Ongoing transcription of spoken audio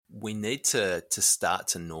we need to start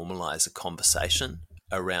to normalize a conversation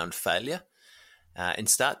around failure and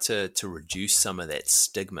start to reduce some of that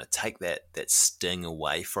stigma, take that sting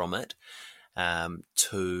away from it,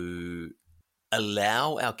 to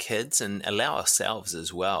allow our kids and allow ourselves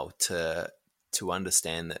as well to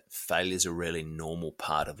understand that failure is a really normal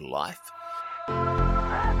part of life.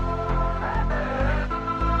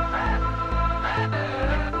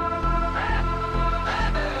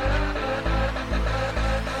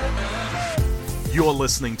 You're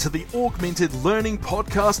listening to the Augmented Learning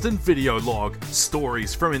Podcast and Video Log.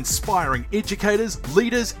 Stories from inspiring educators,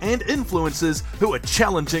 leaders, and influencers who are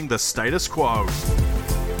challenging the status quo.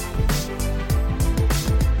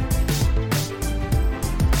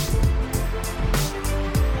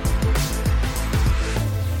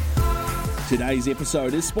 Today's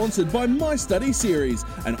episode is sponsored by My Study Series,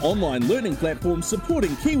 an online learning platform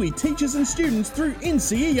supporting Kiwi teachers and students through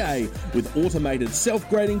NCEA. With automated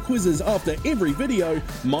self-grading quizzes after every video,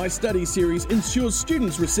 My Study Series ensures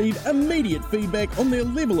students receive immediate feedback on their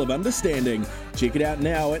level of understanding. Check it out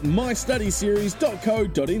now at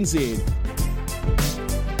mystudyseries.co.nz.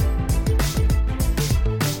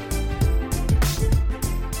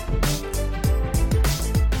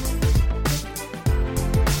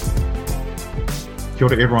 Kia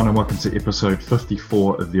ora everyone and welcome to episode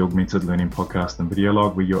 54 of the Augmented Learning Podcast and Video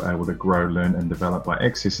Log, where you're able to grow, learn and develop by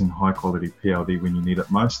accessing high quality PLD when you need it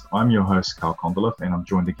most. I'm your host, Carl Condolif, and I'm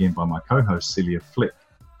joined again by my co-host, Celia Fleck.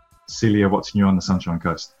 Celia, what's new on the Sunshine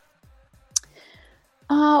Coast?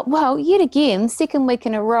 Well, yet again, second week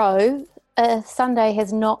in a row, Sunday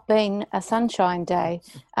has not been a sunshine day.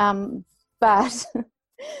 But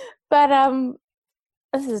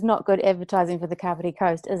this is not good advertising for the Kapiti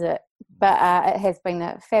Coast, is it? But it has been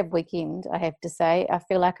a fab weekend, I have to say. I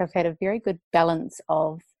feel like I've had a very good balance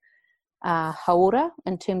of haora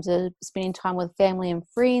in terms of spending time with family and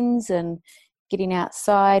friends and getting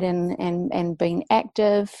outside and being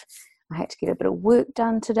active. I had to get a bit of work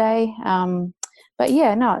done today. But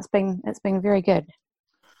yeah, no, it's been very good.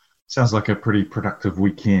 Sounds like a pretty productive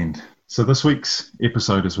weekend. So this week's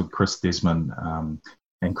episode is with Chris Desmond.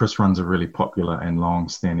 And Chris runs a really popular and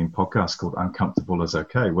long-standing podcast called Uncomfortable is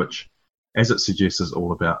Okay, which, as it suggests, is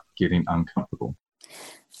all about getting uncomfortable.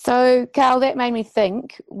 So, Carl, that made me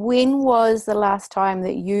think, when was the last time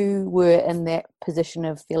that you were in that position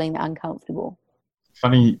of feeling uncomfortable?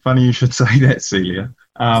 Funny you should say that, Celia.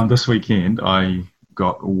 This weekend, I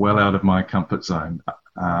got well out of my comfort zone.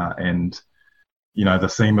 And, you know, the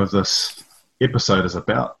theme of this episode is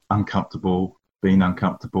about being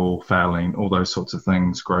uncomfortable, failing, all those sorts of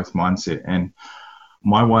things, growth mindset. And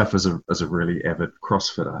my wife is a really avid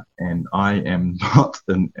CrossFitter, and I am not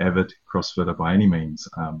an avid CrossFitter by any means.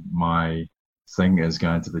 My thing is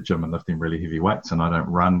going to the gym and lifting really heavy weights, and I don't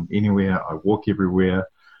run anywhere. I walk everywhere.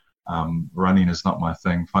 Running is not my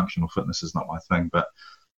thing. Functional fitness is not my thing. But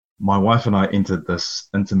my wife and I entered this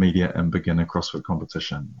intermediate and beginner CrossFit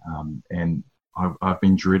competition, and I've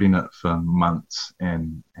been dreading it for months,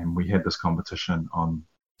 and we had this competition on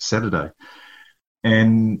Saturday,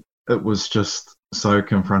 and it was just so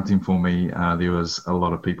confronting for me. There was a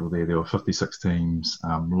lot of people there. There were 56 teams,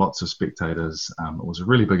 lots of spectators. It was a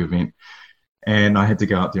really big event, and I had to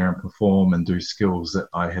go out there and perform and do skills that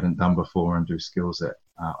I hadn't done before and do skills that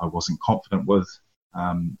I wasn't confident with.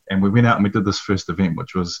 And we went out and we did this first event,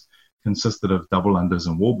 which consisted of double unders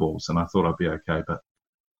and wall balls, and I thought I'd be okay, but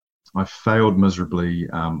I failed miserably.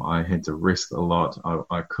 I had to rest a lot.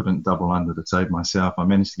 I couldn't double under to save myself. I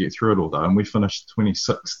managed to get through it all though, and we finished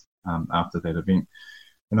 26th after that event.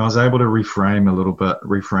 And I was able to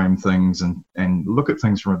reframe things and look at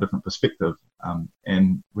things from a different perspective.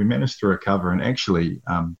 And we managed to recover and actually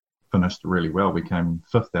finished really well. We came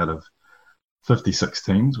 5th out of 56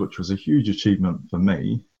 teams, which was a huge achievement for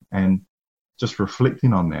me. And just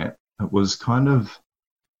reflecting on that, it was kind of,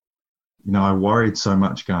 you know, I worried so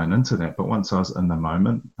much going into that, but once I was in the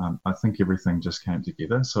moment, I think everything just came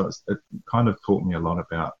together. So it kind of taught me a lot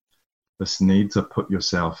about this need to put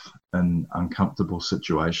yourself in uncomfortable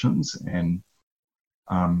situations. And,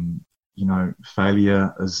 you know,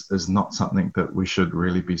 failure is not something that we should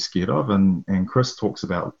really be scared of. And Chris talks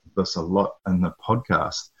about this a lot in the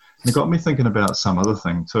podcast. And it got me thinking about some other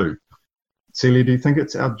thing too. Celia, do you think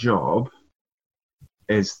it's our job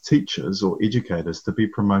as teachers or educators to be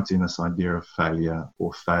promoting this idea of failure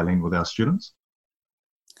or failing with our students?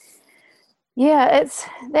 Yeah,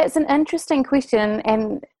 that's an interesting question,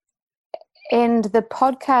 and the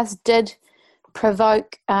podcast did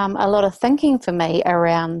provoke a lot of thinking for me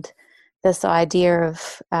around this idea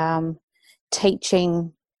of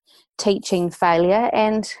teaching failure,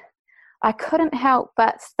 and I couldn't help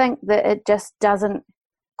but think that it just doesn't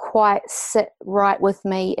quite sit right with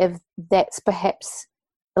me if that's perhaps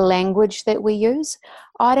the language that we use.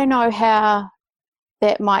 I don't know how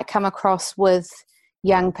that might come across with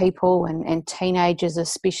young people and teenagers,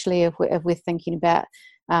 especially if we're thinking about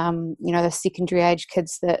the secondary age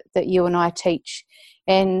kids that you and I teach.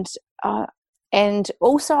 And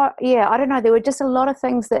also, I don't know, there were just a lot of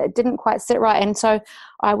things that didn't quite sit right. And so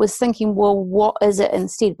I was thinking, well, what is it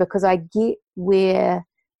instead? Because I get where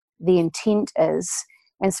the intent is.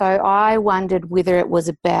 And so I wondered whether it was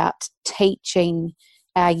about teaching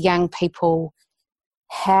our young people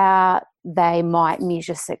how they might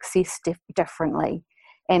measure success differently.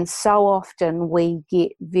 And so often we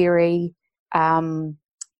get very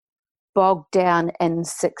bogged down in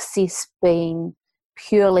success being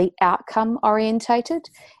purely outcome orientated,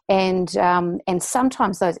 and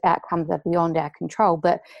sometimes those outcomes are beyond our control.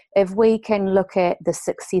 But if we can look at the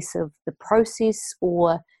success of the process,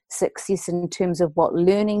 or success in terms of what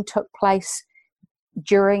learning took place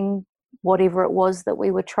during whatever it was that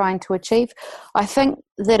we were trying to achieve, I think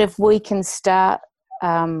that if we can start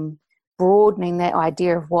broadening that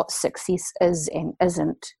idea of what success is and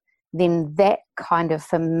isn't, then that kind of,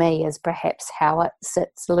 for me, is perhaps how it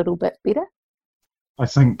sits a little bit better. I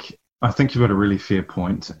think you've got a really fair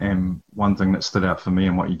point, and one thing that stood out for me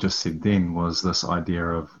in what you just said then was this idea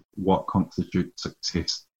of what constitutes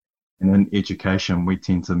success. And in education, we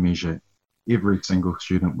tend to measure every single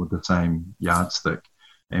student with the same yardstick,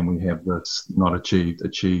 and we have this not achieved,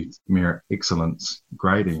 merit, excellence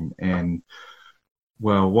grading. And,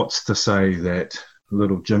 well, what's to say that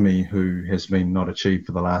little Jimmy, who has been not achieved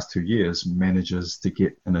for the last 2 years, manages to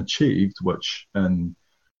get an achieved, which in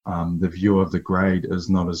the view of the grade is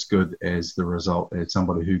not as good as the result as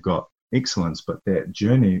somebody who got excellence. But that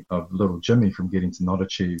journey of little Jimmy from getting to not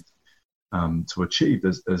achieved to achieved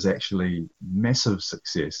is actually massive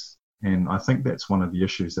success. And I think that's one of the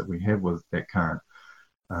issues that we have with that current,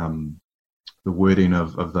 the wording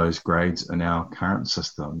of those grades in our current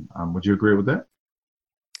system. Would you agree with that?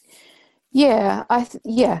 Yeah,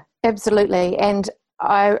 absolutely. And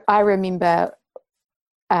I remember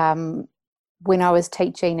when I was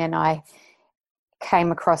teaching and I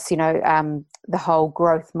came across, the whole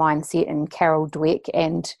growth mindset and Carol Dweck,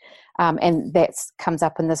 and that comes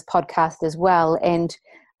up in this podcast as well. And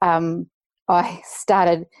I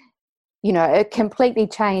started, it completely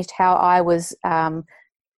changed how I was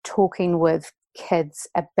talking with kids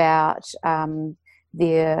about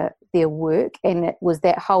their work, and it was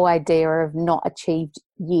that whole idea of not achieved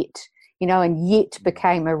yet, and yet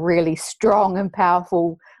became a really strong and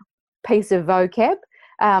powerful piece of vocab.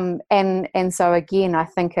 And so again, I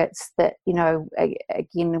think it's that,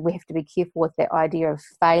 again, we have to be careful with that idea of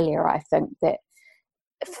failure. I think that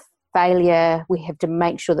failure, we have to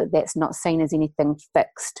make sure that that's not seen as anything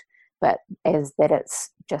fixed, but as that it's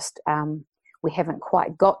just we haven't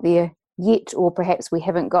quite got there yet, or perhaps we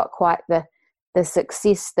haven't got quite the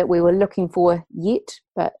success that we were looking for yet,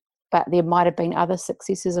 but there might have been other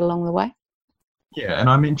successes along the way. Yeah, and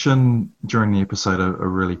I mentioned during the episode a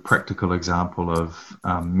really practical example of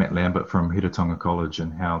Matt Lambert from Heretaunga College,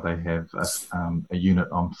 and how they have a unit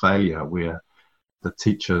on failure where the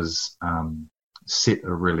teachers set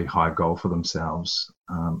a really high goal for themselves,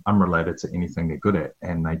 unrelated to anything they're good at,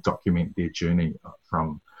 and they document their journey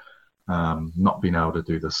from not being able to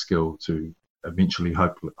do the skill to eventually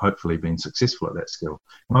hopefully being successful at that skill.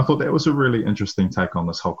 And I thought that was a really interesting take on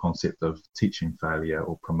this whole concept of teaching failure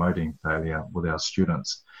or promoting failure with our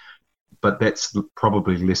students. But that's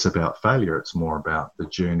probably less about failure. It's more about the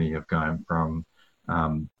journey of going from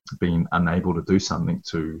being unable to do something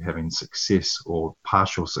to having success or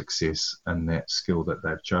partial success in that skill that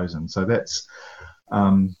they've chosen. So that's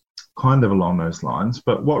kind of along those lines.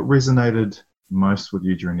 But what resonated most with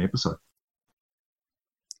you during the episode?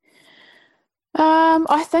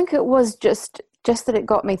 I think it was just that it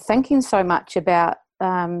got me thinking so much about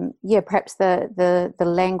perhaps the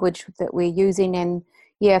language that we're using, and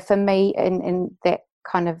for me, and that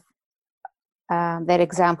kind of that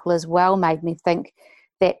example as well made me think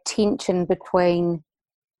that tension between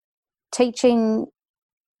teaching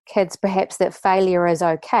kids perhaps that failure is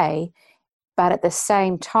okay, but at the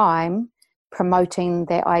same time promoting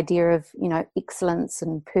that idea of excellence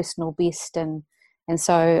and personal best, and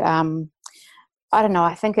so I don't know.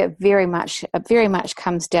 I think it very much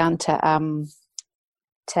comes down to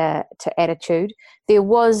attitude. There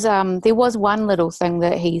was one little thing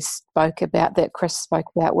that he spoke about, that Chris spoke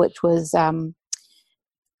about, which was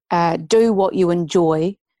do what you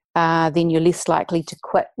enjoy, then you're less likely to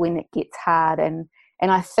quit when it gets hard. And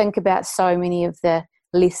I think about so many of the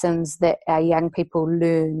lessons that our young people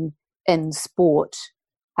learn in sport,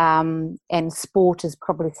 and sport is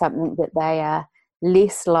probably something that they are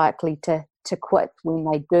less likely to quit when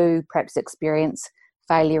they do perhaps experience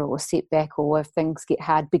failure or setback, or if things get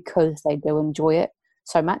hard, because they do enjoy it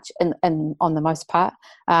so much and on the most part.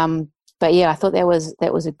 But yeah, I thought that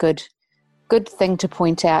was a good thing to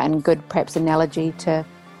point out, and good perhaps analogy to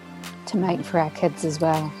make for our kids as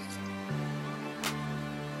well.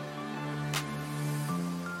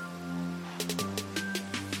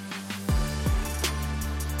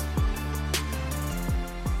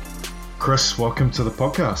 Chris, welcome to the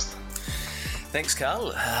podcast. Thanks,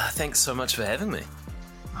 Carl. Thanks so much for having me.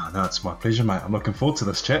 Oh, no, it's my pleasure, mate. I'm looking forward to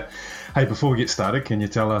this chat. Hey, before we get started, can you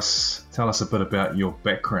tell us a bit about your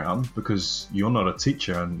background? Because you're not a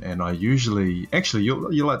teacher, and I usually, actually,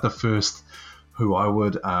 you're like the first who I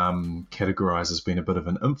would categorize as being a bit of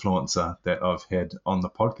an influencer that I've had on the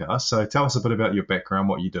podcast. So tell us a bit about your background,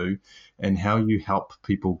 what you do, and how you help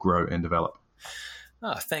people grow and develop.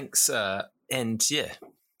 Oh, thanks. And yeah,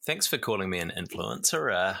 thanks for calling me an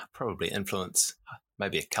influencer. Probably influence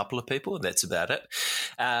maybe a couple of people. That's about it.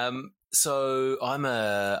 So I'm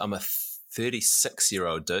a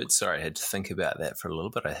 36-year-old dude. Sorry, I had to think about that for a little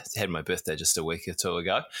bit. I had my birthday just a week or two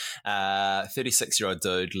ago. 36-year-old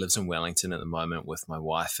dude, lives in Wellington at the moment with my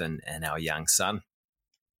wife and our young son.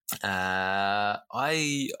 I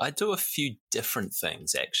do a few different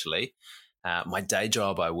things, actually. My day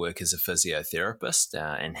job, I work as a physiotherapist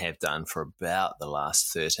and have done for about the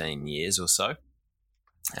last 13 years or so.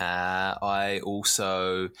 I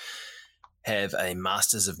also have a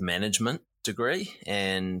Masters of Management degree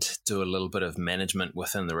and do a little bit of management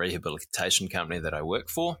within the rehabilitation company that I work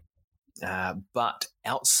for. But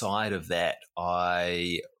outside of that,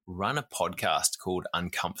 I run a podcast called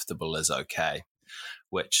Uncomfortable is Okay,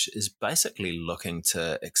 which is basically looking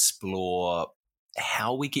to explore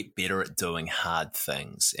how we get better at doing hard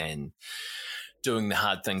things, and doing the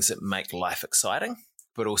hard things that make life exciting,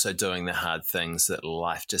 but also doing the hard things that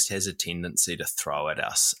life just has a tendency to throw at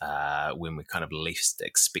us when we're kind of least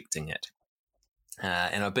expecting it.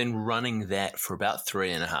 And I've been running that for about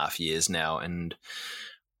 3.5 years now, and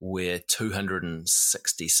we're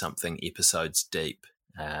 260 something episodes deep.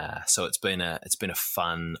 So it's been a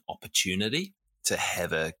fun opportunity to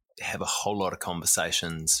have a whole lot of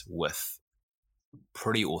conversations with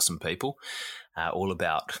pretty awesome people, all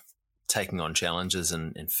about taking on challenges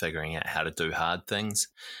and figuring out how to do hard things.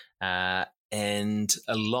 And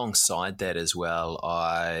alongside that as well,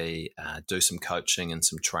 I do some coaching and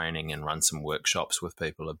some training and run some workshops with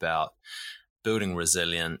people about building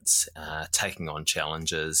resilience, taking on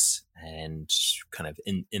challenges, and kind of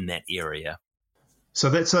in that area. So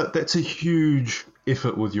that's a huge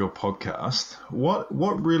effort with your podcast. What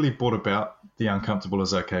really brought about the Uncomfortable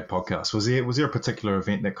is Okay podcast? Was there a particular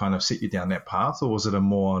event that kind of set you down that path, or was it a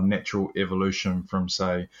more natural evolution from,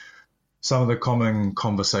 say, some of the common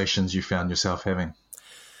conversations you found yourself having?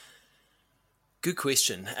 Good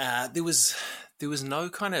question. There was no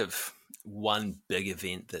kind of one big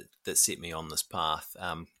event that set me on this path.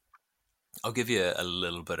 I'll give you a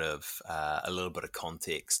little bit of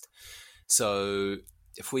context. So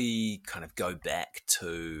if we kind of go back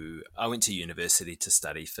to, I went to university to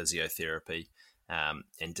study physiotherapy,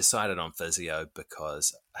 and decided on physio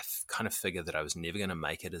because I kind of figured that I was never going to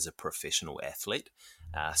make it as a professional athlete.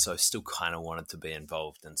 So I still kind of wanted to be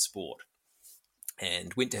involved in sport,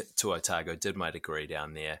 and went to Otago, did my degree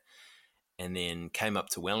down there, and then came up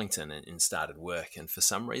to Wellington and started work. And for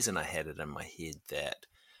some reason I had it in my head that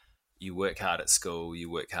you work hard at school, you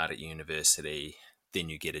work hard at university, then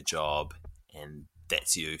you get a job, and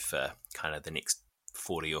that's you for kind of the next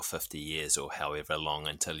 40 or 50 years or however long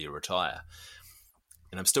until you retire.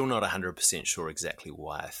 And I'm still not 100% sure exactly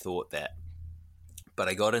why I thought that. But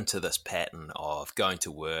I got into this pattern of going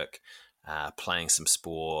to work, playing some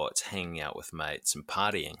sports, hanging out with mates and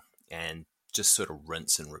partying, and just sort of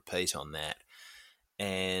rinse and repeat on that.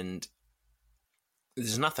 And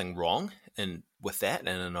there's nothing wrong with that in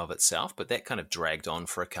and of itself, but that kind of dragged on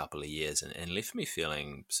for a couple of years and left me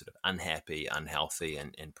feeling sort of unhappy, unhealthy,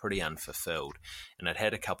 and pretty unfulfilled. And I'd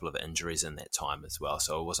had a couple of injuries in that time as well,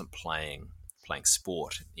 so I wasn't playing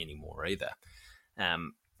sport anymore either.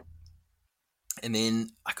 And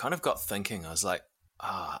then I kind of got thinking, I was like,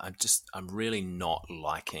 I'm really not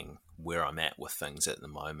liking where I'm at with things at the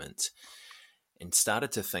moment, and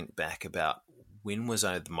started to think back about when was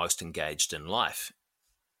I the most engaged in life.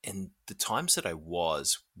 And the times that I were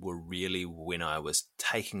really when I was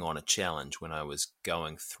taking on a challenge, when I was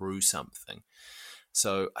going through something.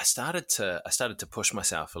 So I started to push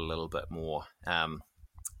myself a little bit more.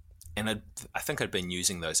 And I think I'd been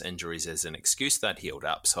using those injuries as an excuse that I'd healed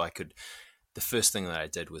up, so I could the first thing that I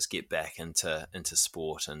did was get back into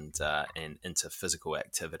sport and into physical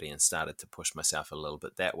activity, and started to push myself a little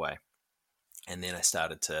bit that way. And then I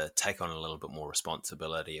started to take on a little bit more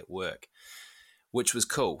responsibility at work, which was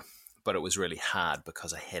cool, but it was really hard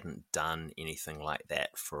because I hadn't done anything like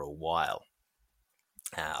that for a while.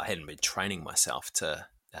 I hadn't been training myself to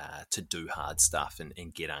do hard stuff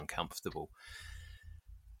and get uncomfortable.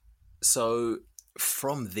 So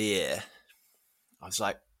from there, I was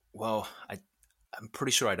like, well, I'm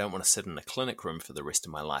pretty sure I don't want to sit in a clinic room for the rest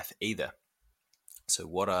of my life either. So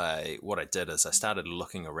what I did is I started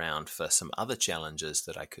looking around for some other challenges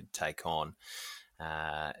that I could take on,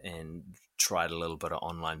 and tried a little bit of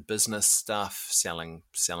online business stuff, selling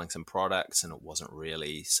some products, and it wasn't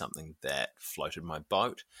really something that floated my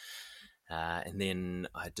boat. And then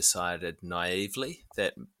I decided naively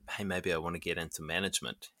that, hey, maybe I want to get into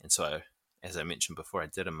management. And so, as I mentioned before, I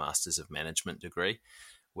did a Masters of Management degree,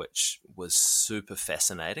 which was super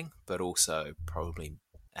fascinating, but also probably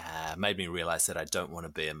made me realize that I don't want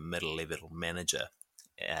to be a middle-level manager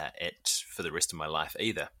for the rest of my life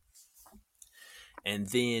either. And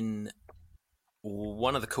then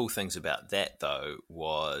one of the cool things about that, though,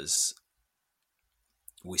 was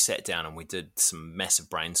we sat down and we did some massive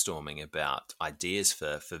brainstorming about ideas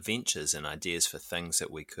for ventures and ideas for things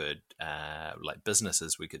that we could, like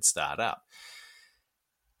businesses we could start up.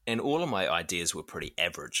 And all of my ideas were pretty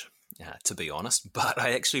average, to be honest, but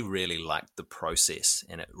I actually really liked the process,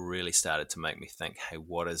 and it really started to make me think, hey,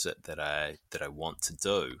 what is it that I want to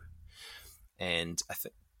do? And I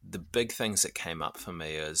think the big things that came up for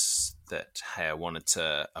me is that, hey, I wanted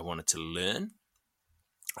to learn.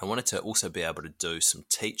 I wanted to also be able to do some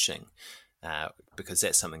teaching, because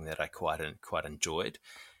that's something that I quite enjoyed.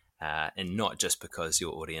 And not just because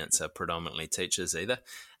your audience are predominantly teachers either.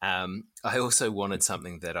 I also wanted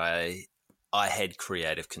something that I had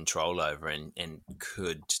creative control over and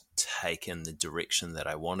could take in the direction that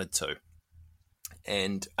I wanted to.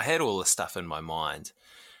 And I had all this stuff in my mind.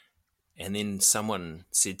 And then someone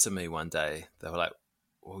said to me one day, they were like,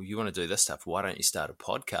 well, you want to do this stuff, why don't you start a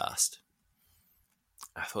podcast?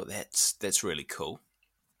 I thought that's really cool.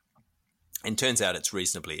 And turns out it's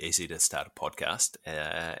reasonably easy to start a podcast,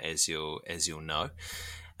 as you'll know.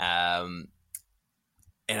 And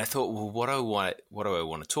I thought, well, what do I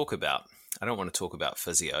want to talk about? I don't want to talk about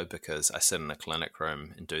physio because I sit in a clinic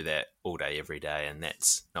room and do that all day, every day, and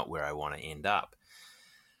that's not where I want to end up.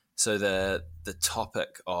 So the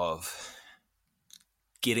topic of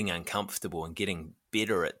getting uncomfortable and getting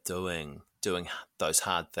better at doing those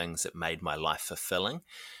hard things that made my life fulfilling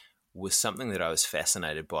was something that I was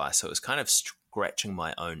fascinated by. So it was kind of scratching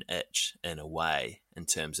my own itch in a way, in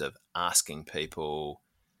terms of asking people,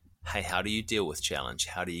 hey, how do you deal with challenge?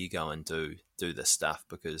 How do you go and do this stuff?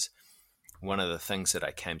 Because one of the things that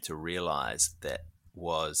I came to realize that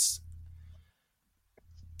was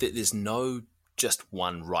that there's no just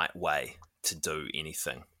one right way to do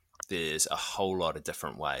anything. There's a whole lot of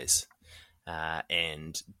different ways.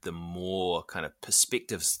 And the more kind of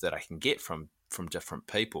perspectives that I can get from different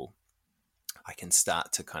people, I can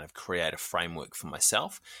start to kind of create a framework for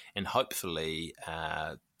myself, and hopefully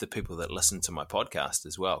the people that listen to my podcast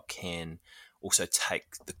as well can also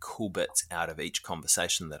take the cool bits out of each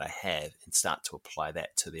conversation that I have and start to apply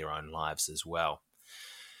that to their own lives as well.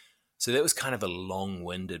 So that was kind of a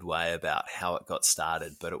long-winded way about how it got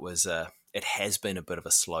started, but it has been a bit of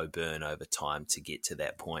a slow burn over time to get to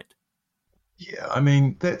that point. Yeah, I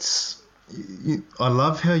mean, I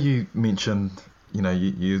love how you mentioned,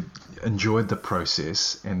 you enjoyed the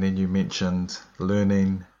process, and then you mentioned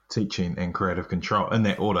learning, teaching, and creative control in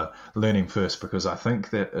that order. Learning first, because I think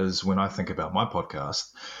that is, when I think about my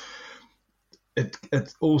podcast,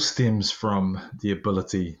 it all stems from the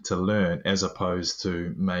ability to learn, as opposed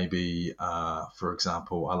to maybe, for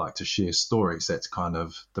example, I like to share stories. That's kind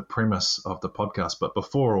of the premise of the podcast. But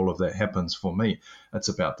before all of that happens for me, it's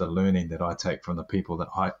about the learning that I take from the people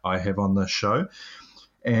that I have on this show.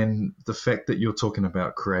 And the fact that you're talking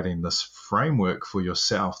about creating this framework for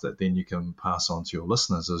yourself that then you can pass on to your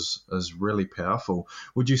listeners is really powerful.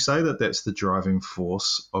 Would you say that that's the driving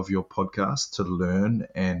force of your podcast, to learn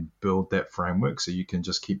and build that framework so you can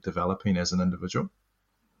just keep developing as an individual?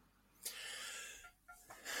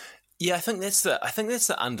 Yeah, I think that's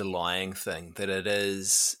the underlying thing, that it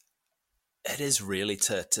is really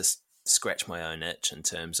to scratch my own itch in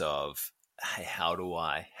terms of, hey, how do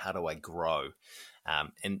I grow?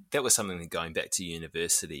 And that was something that, going back to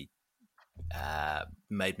university,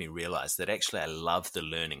 made me realize that actually I love the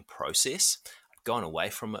learning process. I'd gone away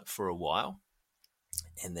from it for a while,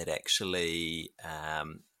 and that actually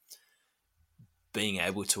being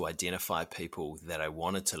able to identify people that I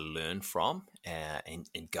wanted to learn from and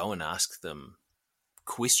go and ask them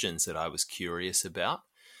questions that I was curious about,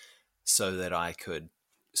 so that I could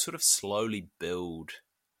sort of slowly build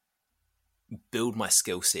my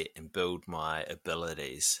skill set and build my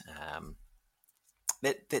abilities.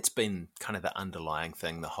 That's been kind of the underlying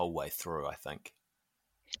thing the whole way through, I think.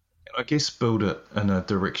 I guess build it in a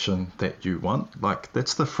direction that you want. Like,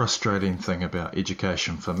 that's the frustrating thing about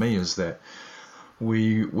education for me, is that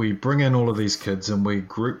we bring in all of these kids and we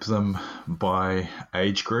group them by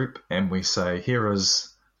age group, and we say, here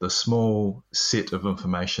is the small set of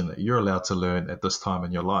information that you're allowed to learn at this time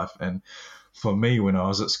in your life. And for me, when I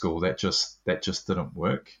was at school, that just didn't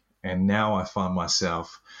work. And now I find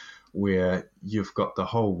myself where you've got the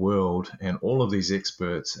whole world and all of these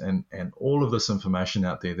experts and all of this information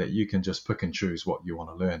out there that you can just pick and choose what you want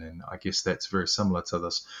to learn. And I guess that's very similar to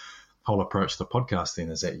this whole approach to podcasting,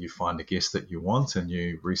 is that you find a guest that you want and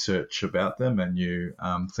you research about them and you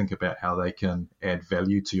think about how they can add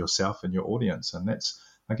value to yourself and your audience. And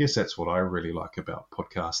I guess that's what I really like about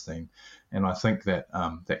podcasting. And I think that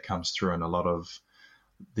that comes through in a lot of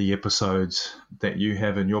the episodes that you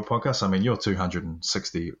have in your podcast. I mean, you're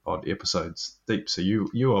 260 odd episodes deep, so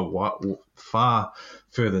you are far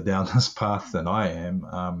further down this path than I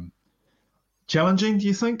am. Challenging, do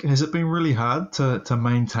you think? Has it been really hard to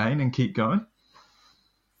maintain and keep going?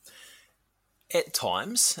 At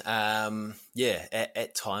times,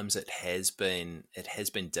 at times it has been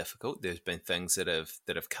difficult. There's been things that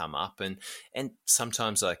have come up, and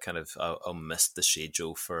sometimes I'll miss the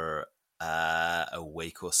schedule for a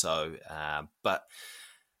week or so, but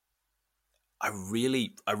I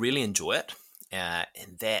really enjoy it,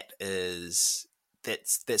 and that's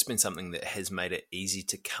been something that has made it easy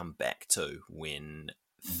to come back to when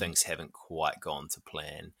things haven't quite gone to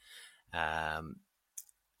plan. I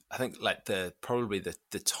think like probably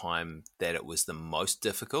the time that it was the most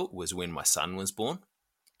difficult was when my son was born.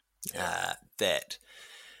 That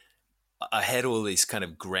I had all these kind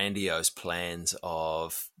of grandiose plans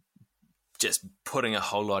of just putting a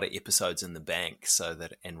whole lot of episodes in the bank,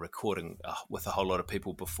 and recording with a whole lot of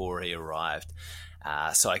people before he arrived,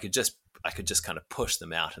 so I could just kind of push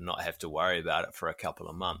them out and not have to worry about it for a couple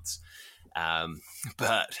of months.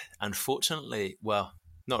 But unfortunately, well,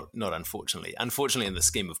 not unfortunately in the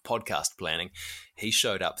scheme of podcast planning, he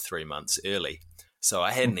showed up 3 months early. So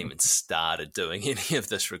I hadn't even started doing any of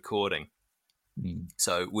this recording.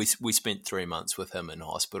 So we spent 3 months with him in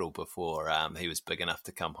hospital before he was big enough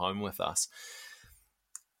to come home with us.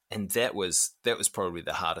 And that was probably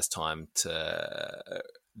the hardest time,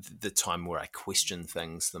 the time where I questioned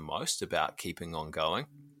things the most about keeping on going.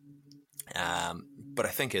 But I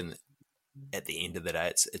think at the end of the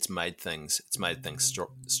day, it's made things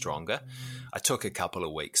stronger. I took a couple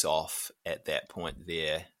of weeks off at that point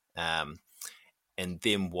there, and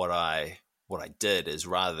then what I did is,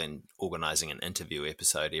 rather than organising an interview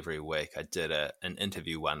episode every week, I did an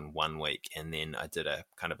interview one week, and then I did a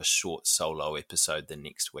kind of a short solo episode the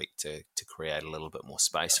next week to create a little bit more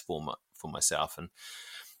space for myself, and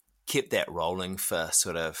kept that rolling for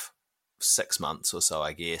sort of 6 months or so,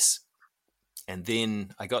 I guess. And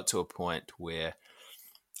then I got to a point where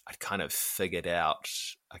I kind of figured out,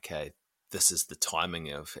 okay, this is the timing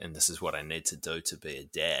and this is what I need to do to be a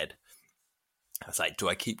dad. I was like, do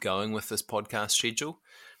I keep going with this podcast schedule?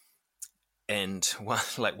 And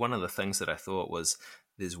one of the things that I thought was,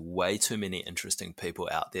 there's way too many interesting people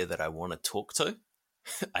out there that I want to talk to.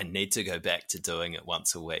 I need to go back to doing it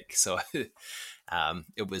once a week. So it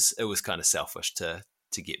was kind of selfish to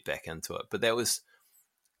get back into it. But that was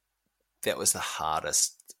the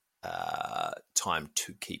hardest time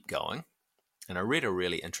to keep going. And I read a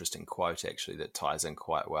really interesting quote, actually, that ties in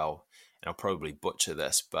quite well. And I'll probably butcher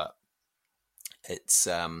this, but it's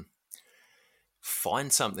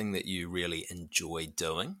find something that you really enjoy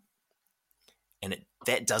doing. And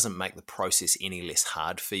that doesn't make the process any less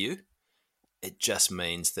hard for you. It just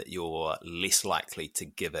means that you're less likely to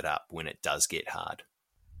give it up when it does get hard.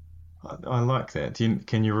 I like that.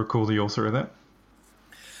 Can you recall the author of that?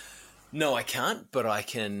 No, I can't, but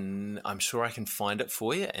I'm sure I can find it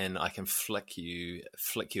for you, and I can flick you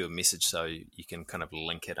a message so you can kind of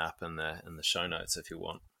link it up in the show notes if you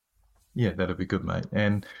want. Yeah, that'd be good, mate.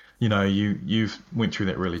 And you've went through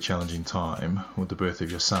that really challenging time with the birth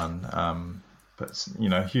of your son. But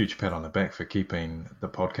huge pat on the back for keeping the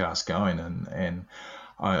podcast going, and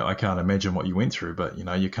I can't imagine what you went through, but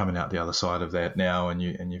you're coming out the other side of that now, and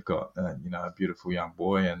you've got a beautiful young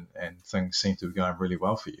boy, and things seem to be going really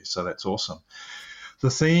well for you. So that's awesome. The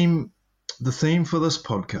theme for this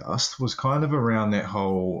podcast was kind of around that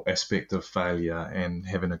whole aspect of failure and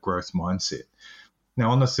having a growth mindset. Now,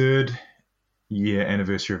 on the 3rd year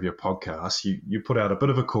anniversary of your podcast, you put out a bit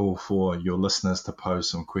of a call for your listeners to pose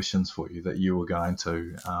some questions for you that you were going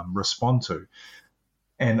to respond to.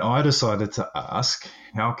 And I decided to ask,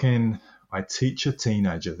 how can I teach a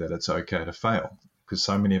teenager that it's okay to fail? Because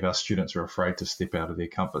so many of our students are afraid to step out of their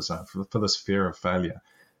comfort zone for this fear of failure.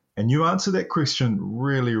 And you answered that question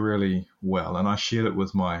really, really well. And I shared it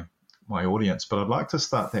with my audience. But I'd like to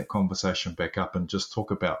start that conversation back up and just talk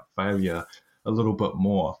about failure a little bit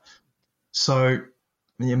more. So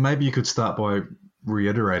maybe you could start by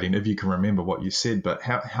reiterating, if you can remember what you said, but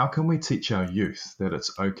how can we teach our youth that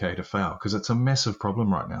it's okay to fail? Because it's a massive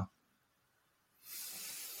problem right now.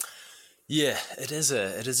 Yeah, it is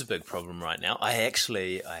a big problem right now. I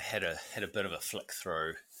had a bit of a flick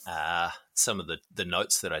through some of the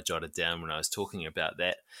notes that I jotted down when I was talking about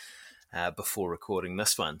that before recording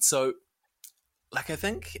this one. So, like, I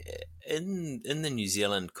think in the New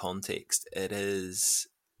Zealand context, it is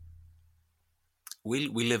we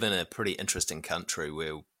live in a pretty interesting country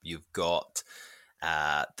where you've got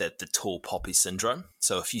the tall poppy syndrome.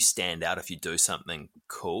 So if you stand out, if you do something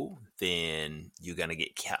cool, then you're going to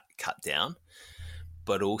get cut down.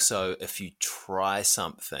 But also, if you try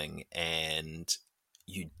something and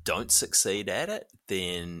you don't succeed at it,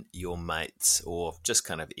 then your mates or just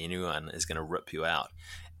kind of anyone is going to rip you out.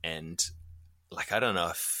 And like, I don't know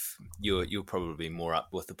if you'll probably be more up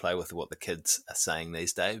with the play with what the kids are saying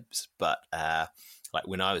these days, but like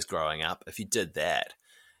when I was growing up, if you did that,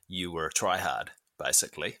 you were a tryhard,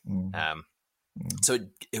 basically. So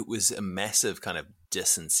it was a massive kind of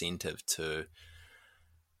disincentive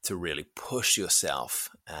to really push yourself.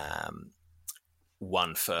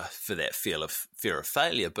 One for that fear of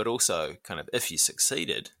failure, but also kind of if you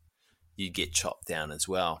succeeded, you get chopped down as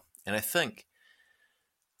well. And I think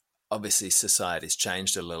obviously society's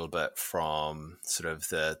changed a little bit from sort of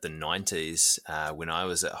the 90s when I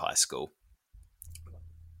was at high school.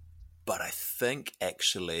 But I think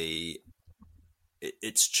actually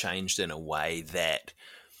it's changed in a way that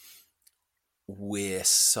we're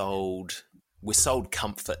sold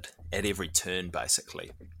comfort at every turn,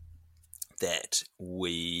 basically. That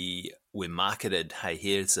we're marketed, hey,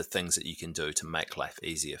 here's the things that you can do to make life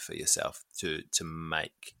easier for yourself, to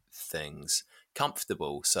make things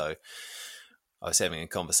comfortable. So I was having a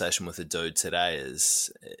conversation with a dude today, is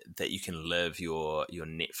that you can live your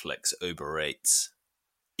Netflix, Uber Eats,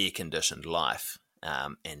 air-conditioned life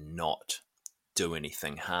and not do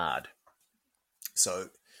anything hard. So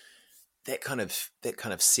that kind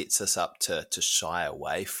of sets us up to shy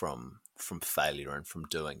away from failure and from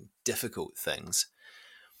doing difficult things.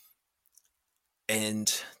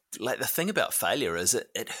 And like the thing about failure is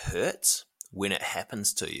it hurts when it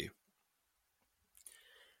happens to you.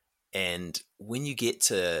 And when you get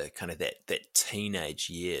to kind of that teenage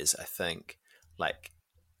years, I think like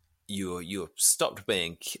you've stopped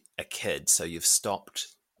being a kid, so you've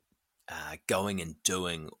stopped going and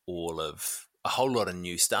doing a whole lot of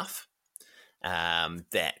new stuff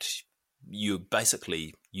that you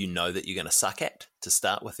basically that you're going to suck at to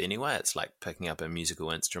start with anyway. It's like picking up a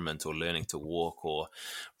musical instrument or learning to walk or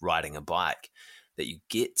riding a bike, that you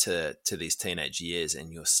get to these teenage years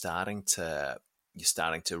and you're starting to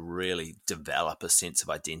really develop a sense of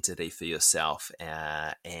identity for yourself,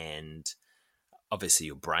 and obviously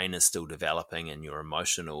your brain is still developing and your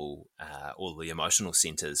emotional all the emotional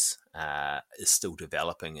centers is still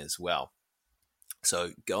developing as well.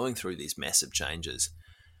 So going through these massive changes,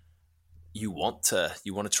 you want to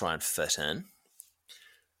try and fit in.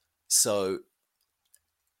 So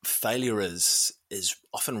failure is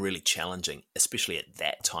often really challenging, especially at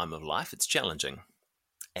that time of life. It's challenging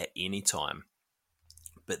at any time,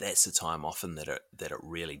 but that's the time often that it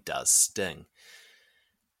really does sting.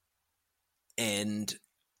 And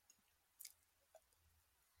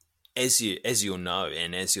as you'll know,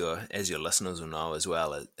 and as your listeners will know as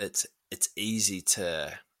well, it's easy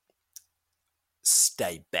to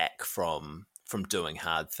stay back from doing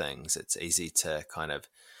hard things. It's easy to kind of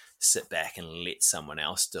sit back and let someone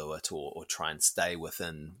else do it, or try and stay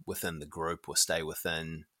within the group, or stay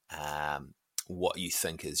within what you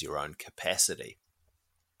think is your own capacity.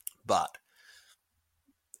 But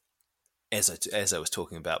as I was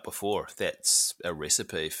talking about before, that's a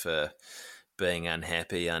recipe for being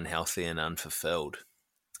unhappy, unhealthy, and unfulfilled.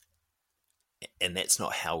 And that's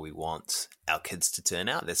not how we want our kids to turn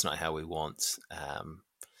out. That's not how we want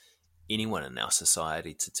anyone in our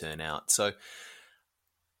society to turn out. So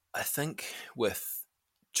I think with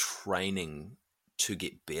training to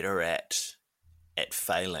get better at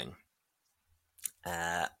failing,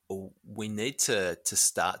 we need to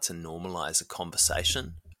start to normalize a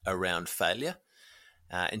conversation around failure.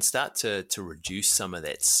 and start to reduce some of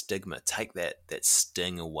that stigma, take that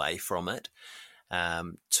sting away from it,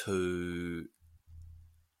 to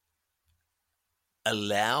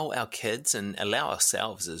allow our kids and allow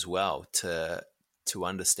ourselves as well to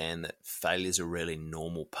understand that failure is a really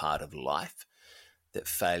normal part of life, that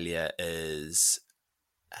failure is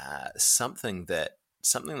something that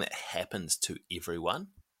happens to everyone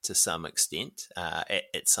to some extent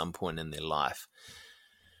at some point in their life.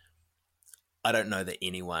 I don't know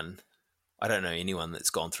anyone that's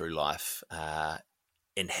gone through life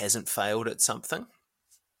and hasn't failed at something.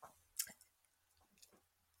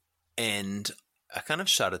 And I kind of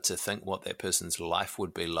shudder to think what that person's life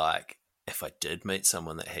would be like if I did meet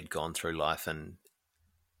someone that had gone through life and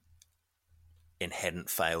hadn't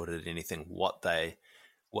failed at anything, what they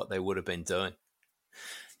would have been doing.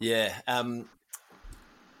 Yeah.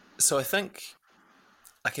 So I think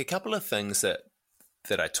like a couple of things that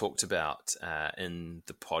I talked about in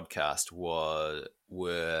the podcast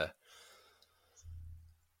were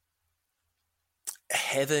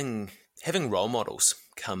having role models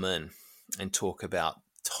come in and talk about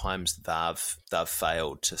times they've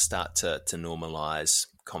failed, to start to normalize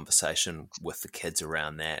conversation with the kids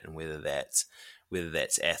around that, and whether that's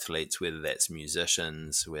athletes, whether that's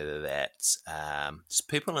musicians, whether that's just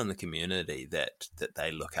people in the community that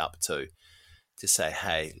they look up to say,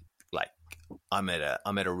 hey, like I'm at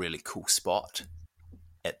a really cool spot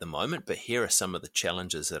at the moment, but here are some of the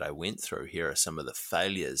challenges that I went through. Here are some of the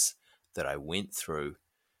failures that I went through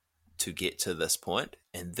to get to this point,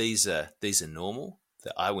 and these are normal,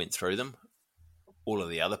 that I went through them. All of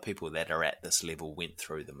the other people that are at this level went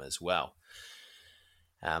through them as well.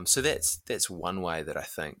 So that's one way that I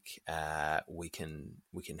think we can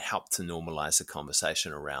help to normalize the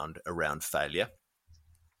conversation around failure.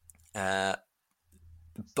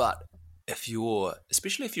 But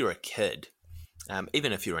especially if you're a kid,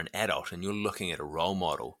 even if you're an adult and you're looking at a role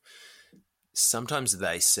model, sometimes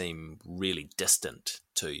they seem really distant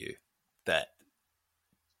to you, that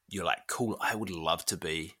you're like, cool, I would love to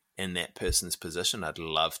be in that person's position. I'd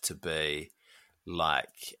love to be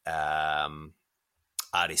like Adi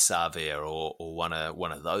Savia or one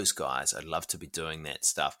of those guys. I'd love to be doing that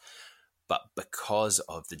stuff. But because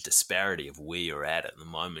of the disparity of where you're at the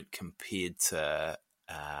moment compared to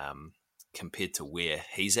where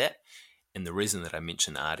he's at, and the reason that I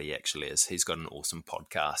mention Adi actually is he's got an awesome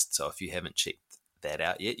podcast. So if you haven't checked that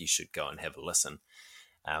out yet, you should go and have a listen.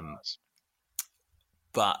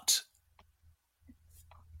 But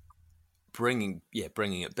bringing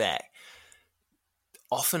it back,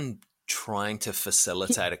 often trying to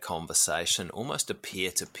facilitate a conversation, almost a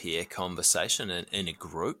peer-to-peer conversation in a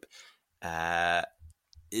group,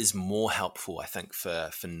 is more helpful, I think, for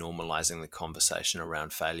normalizing the conversation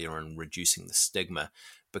around failure and reducing the stigma,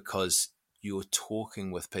 because you're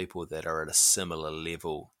talking with people that are at a similar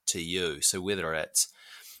level to you. So whether it's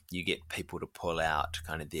you get people to pull out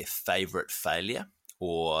kind of their favorite failure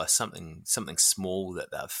or something small that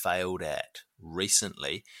they've failed at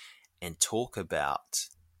recently, and talk about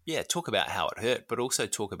how it hurt, but also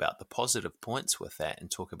talk about the positive points with that, and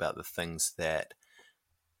talk about the things that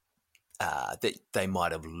they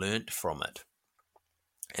might have learnt from it.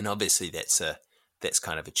 And obviously that's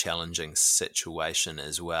kind of a challenging situation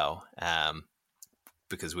as well,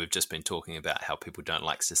 because we've just been talking about how people don't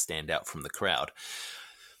like to stand out from the crowd.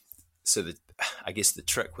 So I guess the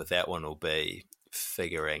trick with that one will be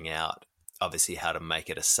figuring out obviously how to make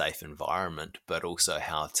it a safe environment, but also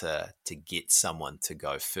how to get someone to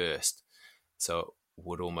go first. So it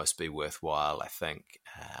would almost be worthwhile, I think,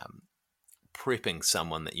 prepping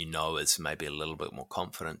someone that you know is maybe a little bit more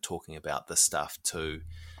confident talking about this stuff to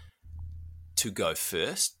go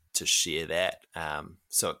first, to share that,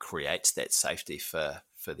 so it creates that safety for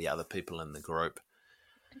the other people in the group.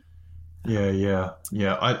 Yeah.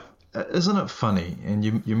 Isn't it funny? And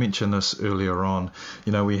you mentioned this earlier on.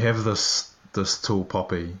 You know, we have this tool,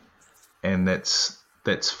 Poppy, and that's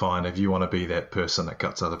fine if you want to be that person that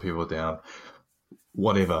cuts other people down,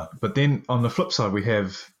 whatever. But then on the flip side, we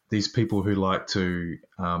have these people who like to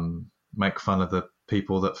make fun of the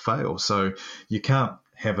people that fail. So you can't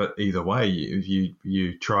have it either way. If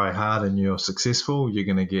you try hard and you're successful, you're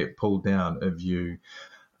going to get pulled down. If you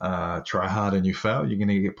try hard and you fail, you're going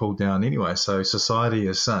to get pulled down anyway. So society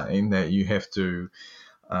is saying that you have to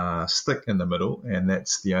stick in the middle, and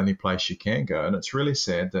that's the only place you can go. And it's really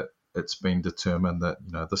sad that it's been determined that,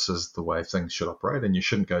 you know, this is the way things should operate, and you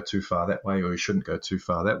shouldn't go too far that way, or you shouldn't go too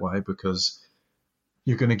far that way, because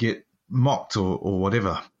you're going to get mocked or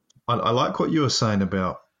whatever. I like what you were saying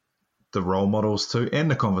about the role models too,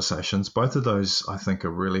 and the conversations. Both of those, I think,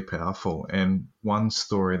 are really powerful. And one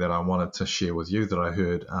story that I wanted to share with you that I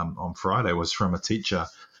heard on Friday was from a teacher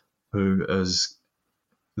who is,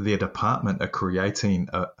 their department are creating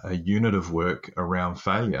a unit of work around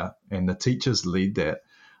failure, and the teachers lead that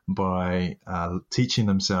by teaching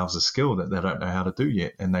themselves a skill that they don't know how to do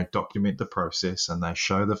yet, and they document the process and they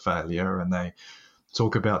show the failure and they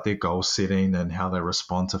talk about their goal setting and how they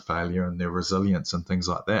respond to failure and their resilience and things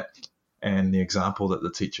like that. And the example that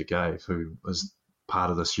the teacher gave, who was part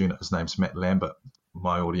of this unit, his name's Matt Lambert.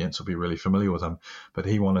 My audience will be really familiar with him, but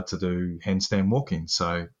he wanted to do handstand walking.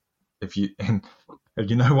 So if you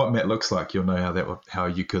know what Matt looks like, you'll know how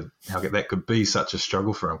that could be such a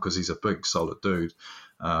struggle for him, because he's a big, solid dude.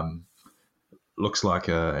 Looks like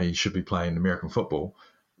he should be playing American football.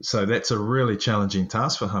 So that's a really challenging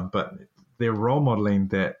task for him. But they're role modeling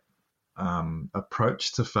that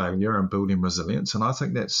approach to failure and building resilience. And I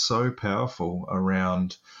think that's so powerful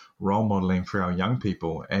around role modeling for our young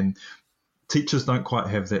people. And teachers don't quite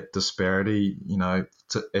have that disparity,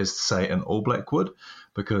 as say in All Black would,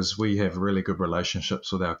 because we have really good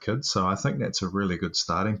relationships with our kids. So I think that's a really good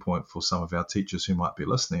starting point for some of our teachers who might be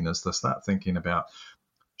listening, is to start thinking about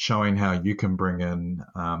showing how you can bring in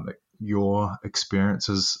your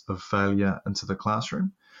experiences of failure into the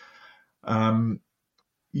classroom.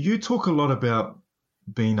 You talk a lot about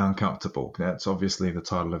being uncomfortable. That's obviously the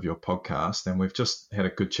title of your podcast, and we've just had a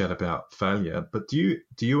good chat about failure. But do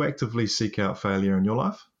you actively seek out failure in your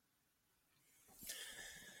life?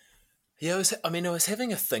 Yeah, I was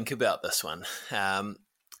having a think about this one.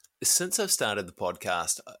 Since I've started the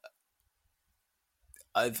podcast,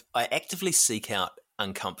 I actively seek out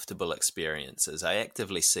uncomfortable experiences. I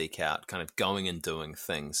actively seek out kind of going and doing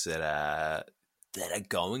things that are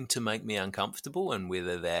going to make me uncomfortable, and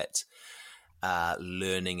whether that's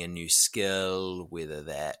learning a new skill, whether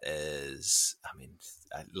that is,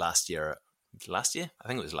 last year, I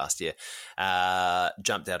think it was last year,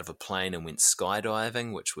 jumped out of a plane and went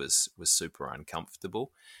skydiving, which was super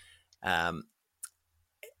uncomfortable, and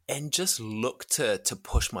just look to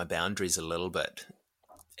push my boundaries a little bit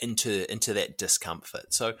into that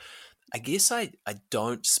discomfort. So I guess I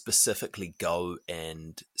don't specifically go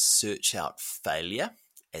and search out failure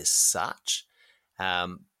as such,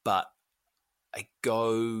 but I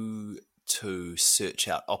go to search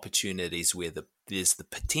out opportunities where there's the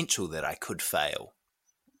potential that I could fail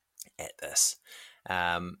at this,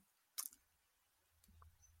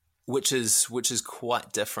 which is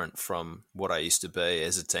quite different from what I used to be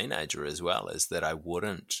as a teenager as well. Is that I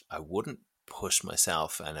wouldn't push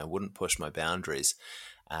myself and I wouldn't push my boundaries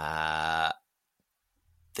that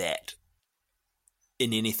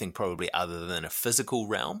in anything probably other than a physical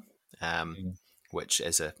realm, which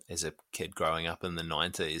as a kid growing up in the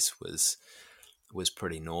 90s was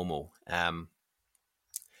pretty normal.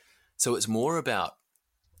 So it's more about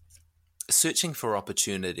searching for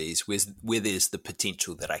opportunities where there's the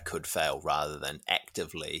potential that I could fail, rather than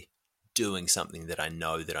actively doing something that I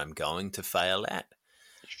know that I'm going to fail at.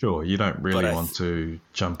 Sure, you don't really want to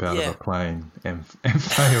jump out of a plane and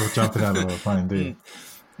fail jumping out of a plane, do you?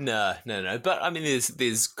 No. But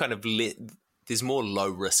there's kind of there's more low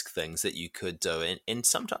risk things that you could do, and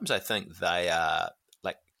sometimes I think they are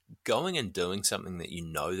like going and doing something that you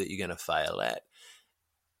know that you're going to fail at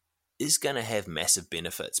is going to have massive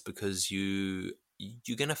benefits, because you're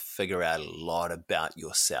going to figure out a lot about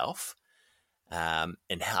yourself,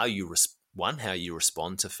 and how you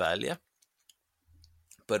respond to failure,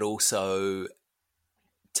 but also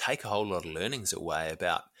take a whole lot of learnings away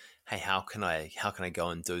about, hey, how can I go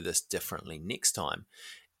and do this differently next time?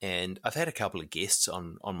 And I've had a couple of guests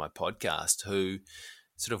on my podcast who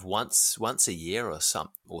sort of once a year or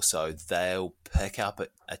so they'll pick up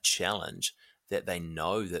a challenge that they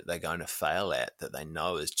know that they're going to fail at, that they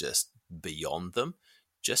know is just beyond them,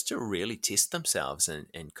 just to really test themselves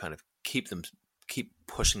and kind of keep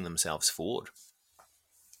pushing themselves forward.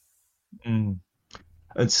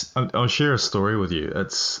 I'll share a story with you.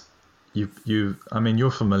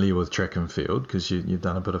 You're familiar with track and field because you've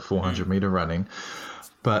done a bit of 400 meter running,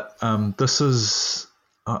 but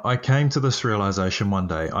I came to this realization one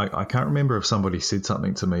day. I can't remember if somebody said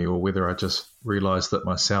something to me or whether I just realized it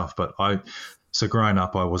myself, but so growing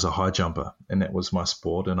up, I was a high jumper, and that was my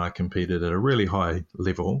sport, and I competed at a really high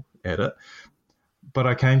level at it. But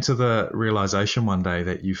I came to the realization one day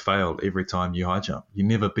that you failed every time you high jump. You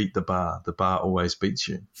never beat the bar. The bar always beats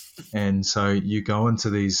you. And so you go into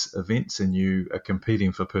these events and you are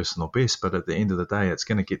competing for personal best, but at the end of the day, it's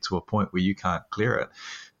going to get to a point where you can't clear it.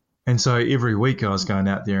 And so every week I was going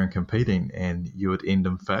out there and competing, and you would end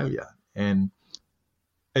in failure. And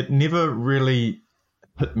it never really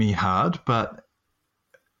hit me hard, but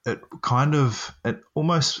it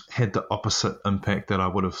almost had the opposite impact that I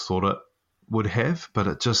would have thought it would have, but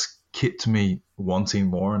it just kept me wanting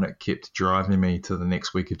more, and it kept driving me to the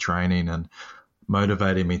next week of training and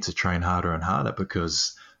motivating me to train harder and harder,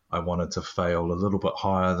 because I wanted to fail a little bit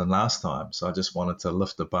higher than last time. So I just wanted to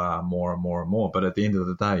lift the bar more and more and more. But at the end of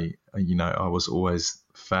the day, I was always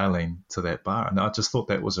failing to that bar. And I just thought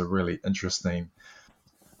that was a really interesting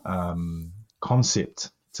concept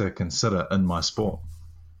to consider in my sport.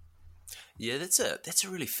 Yeah, that's a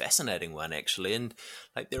really fascinating one, actually. And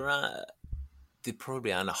like there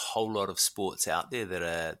probably aren't a whole lot of sports out there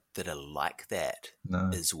that are like that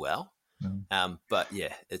as well. No. But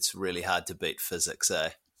yeah, it's really hard to beat physics, eh?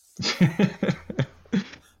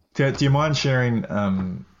 Do you mind sharing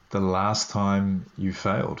the last time you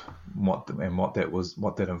failed, what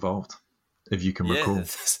that involved, if you can recall?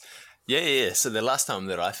 Yeah. So the last time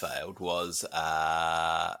that I failed was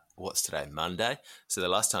what's today? Monday. So the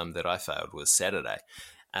last time that I failed was Saturday.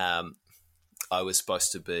 I was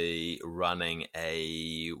supposed to be running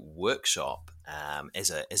a workshop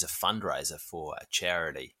as a fundraiser for a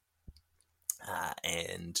charity.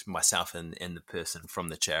 And myself and the person from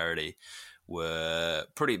the charity were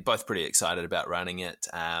both pretty excited about running it.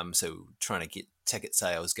 So trying to get ticket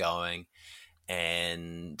sales going.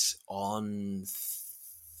 And on,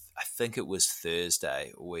 I think it was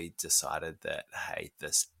Thursday, we decided that, hey,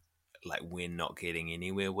 we're not getting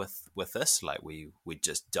anywhere with this. Like we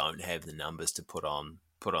just don't have the numbers to put on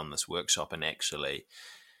this workshop and actually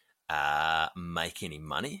make any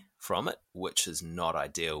money from it, which is not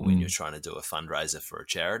ideal when you're trying to do a fundraiser for a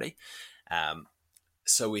charity.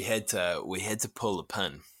 So we had to pull the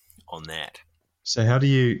pin on that. So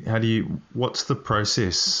what's the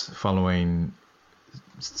process following,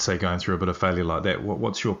 say, going through a bit of failure like that?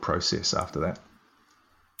 What's your process after that?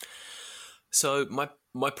 So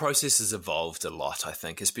my process has evolved a lot, I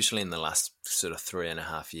think, especially in the last sort of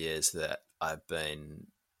 3.5 years that I've been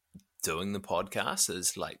doing the podcast.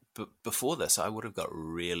 Is like before this, I would have got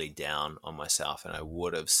really down on myself, and I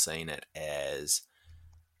would have seen it as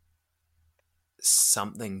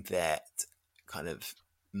something that kind of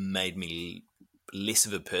made me less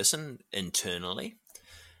of a person internally.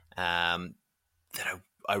 That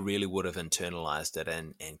I really would have internalized it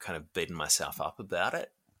and kind of beaten myself up about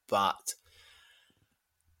it. But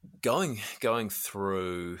going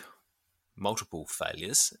through multiple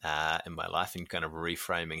failures in my life and kind of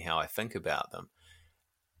reframing how I think about them,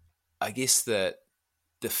 I guess that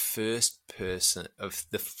the first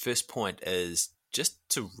point is just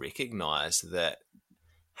to recognize that,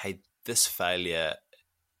 hey, this failure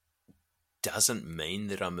doesn't mean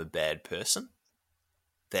that I'm a bad person,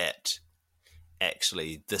 that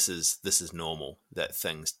actually this is normal, that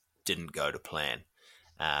things didn't go to plan.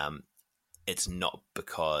 It's not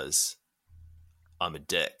because I'm a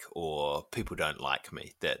dick or people don't like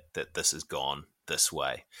me that this has gone this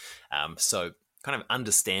way. So kind of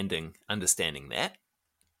understanding that,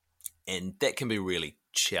 and that can be really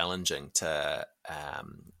challenging to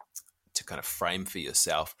kind of frame for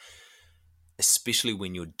yourself, especially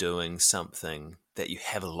when you're doing something that you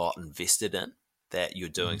have a lot invested in, that you're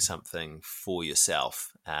doing something for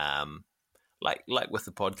yourself. Like with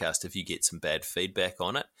the podcast, if you get some bad feedback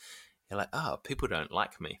on it, you're like, oh, people don't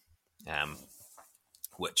like me,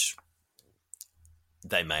 which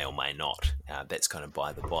they may or may not. That's kind of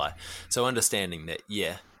by the by. So understanding that,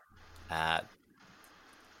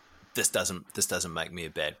 this doesn't make me a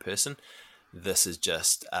bad person. This is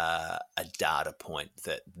just a data point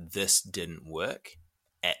that this didn't work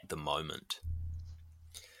at the moment.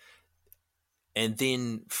 And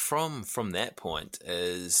then from that point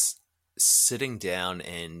is sitting down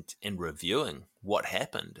and reviewing what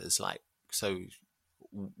happened. Is like, so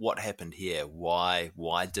what happened here? Why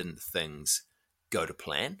didn't things go to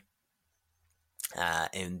plan?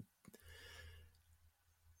 And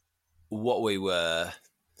what we were,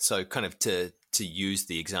 so kind of to use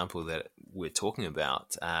the example that we're talking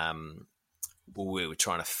about, we were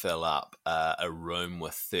trying to fill up a room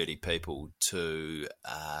with 30 people to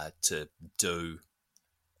do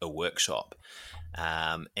a workshop,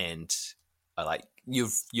 and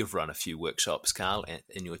you've run a few workshops, Carl,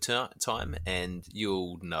 in your time, and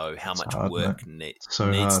you'll know how much work needs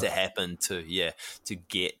to happen to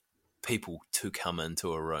get people to come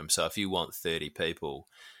into a room. So if you want 30 people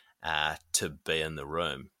to be in the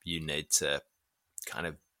room, you need to kind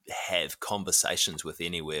of have conversations with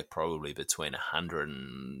anywhere probably between 100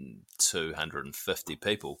 and 250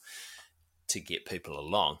 people to get people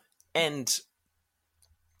along. And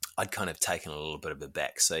I'd kind of taken a little bit of a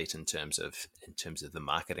back seat in terms of the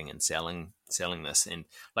marketing and selling this, and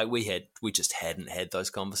like we just hadn't had those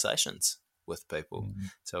conversations with people,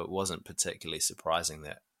 so it wasn't particularly surprising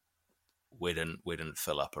that we didn't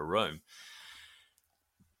fill up a room.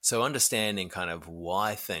 So understanding kind of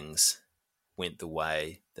why things went the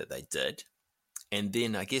way that they did, and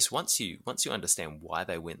then I guess once you understand why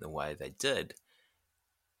they went the way they did,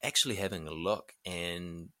 actually having a look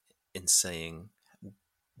and seeing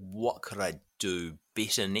what could I do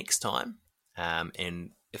better next time, and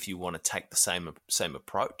if you want to take the same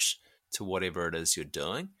approach to whatever it is you're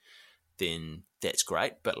doing, then that's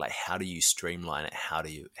great. But like, how do you streamline it? How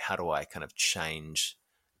do I kind of change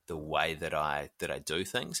the way that I do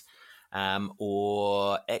things,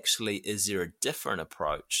 or actually, is there a different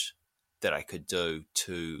approach that I could do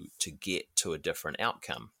to get to a different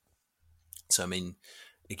outcome? So I mean,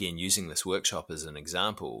 again, using this workshop as an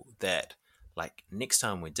example, that like next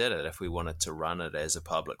time we did it, if we wanted to run it as a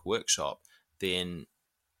public workshop, then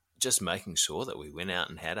just making sure that we went out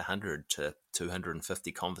and had 100 to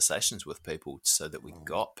 250 conversations with people so that we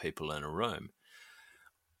got people in a room.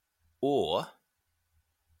 Or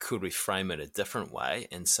could we frame it a different way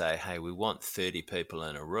and say, hey, we want 30 people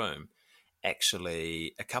in a room.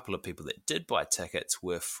 Actually, a couple of people that did buy tickets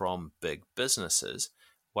were from big businesses.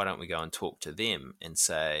 Why don't we go and talk to them and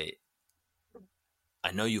say,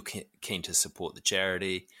 I know you're keen to support the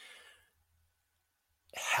charity.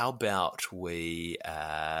 How about we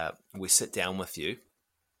sit down with you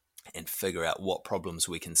and figure out what problems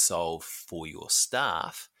we can solve for your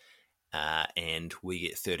staff, and we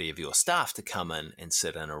get 30 of your staff to come in and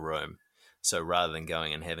sit in a room. So rather than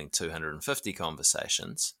going and having 250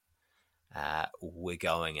 conversations, we're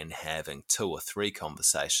going and having 2 or 3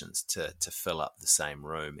 conversations to fill up the same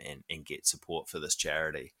room and get support for this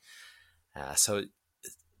charity. So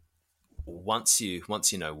once you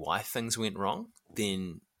know why things went wrong,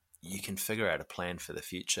 then you can figure out a plan for the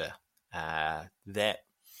future that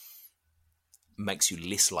makes you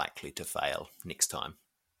less likely to fail next time.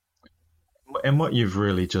 And what you've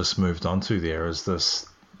really just moved on to there is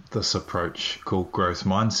this approach called growth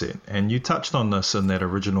mindset. And you touched on this in that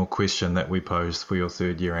original question that we posed for your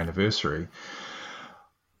 3rd year anniversary.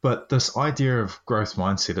 But this idea of growth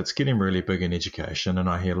mindset, it's getting really big in education, and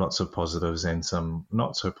I hear lots of positives and some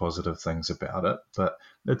not so positive things about it, but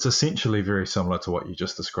it's essentially very similar to what you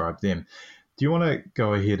just described then. Do you want to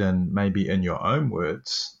go ahead and maybe in your own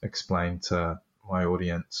words explain to my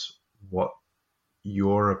audience what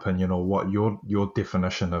your opinion or what your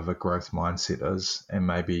definition of a growth mindset is, and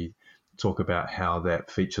maybe talk about how that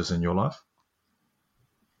features in your life?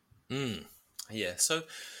 Yeah, so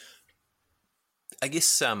I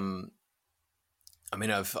guess I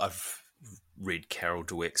mean I've read Carol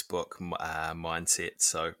Dweck's book Mindset,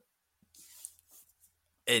 so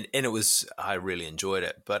and it was, I really enjoyed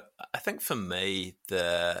it. But I think for me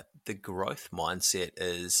the growth mindset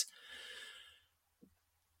is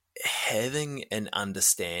having an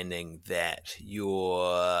understanding that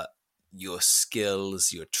your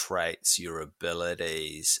skills, your traits, your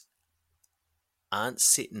abilities aren't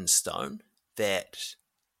set in stone, that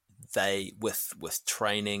they, with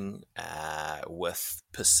training, with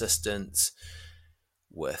persistence,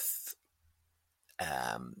 with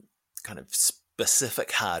kind of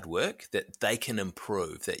specific hard work, that they can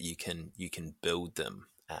improve, that you can build them,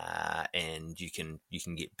 and you can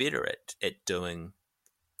get better at doing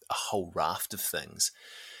a whole raft of things,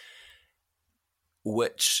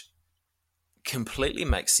 which completely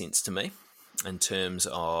makes sense to me in terms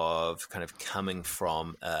of kind of coming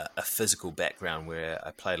from a physical background where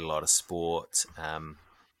I played a lot of sport.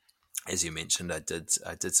 As you mentioned, I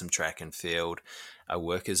did some track and field. I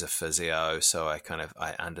work as a physio, so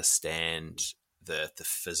I understand the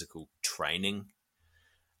physical training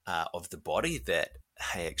of the body, that,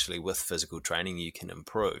 hey, actually with physical training you can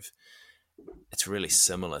improve. It's really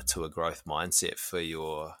similar to a growth mindset for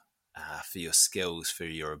your skills, for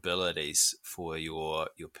your abilities, for your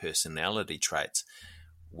personality traits.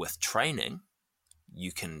 With training,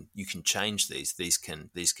 you can change these. These can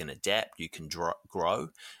adapt. You can grow.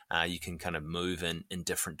 You can kind of move in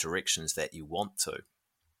different directions that you want to.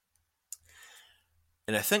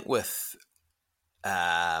 And I think with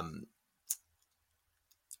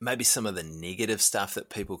maybe some of the negative stuff that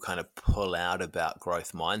people kind of pull out about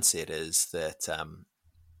growth mindset is that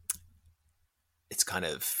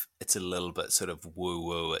it's a little bit sort of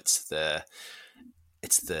woo-woo. It's the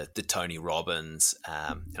Tony Robbins,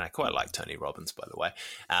 and I quite like Tony Robbins, by the way.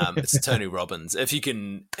 It's Tony Robbins. If you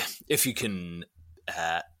can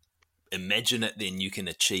imagine it, then you can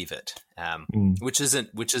achieve it. Which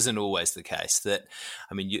isn't always the case. That,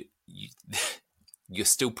 I mean, you're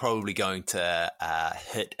still probably going to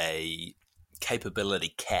hit a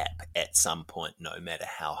capability cap at some point, no matter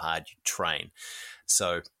how hard you train.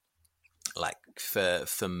 So, like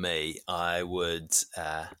for me, I would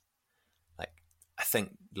I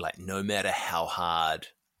think like no matter how hard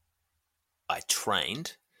I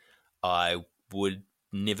trained, I would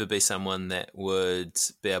never be someone that would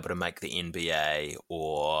be able to make the NBA,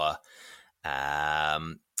 or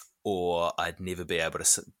I'd never be able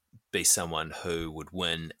to be someone who would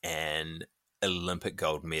win an Olympic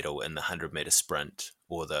gold medal in the 100-meter sprint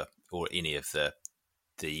or any of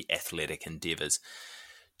the athletic endeavors,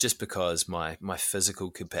 just because my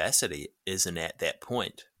physical capacity isn't at that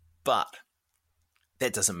point. But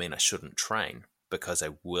that doesn't mean I shouldn't train, because I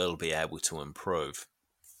will be able to improve.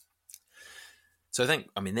 So I think,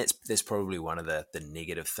 that's probably one of the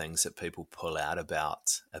negative things that people pull out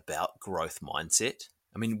about growth mindset.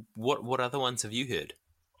 I mean, what other ones have you heard?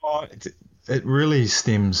 Oh, it really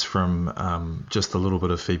stems from just a little bit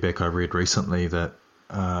of feedback I read recently that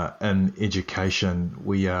in education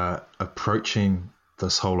we are approaching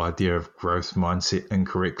this whole idea of growth mindset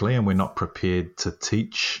incorrectly, and we're not prepared to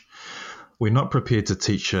teach. We're not prepared to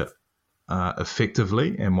teach it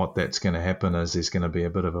effectively, and what that's going to happen is there's going to be a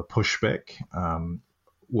bit of a pushback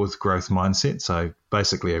with growth mindset. So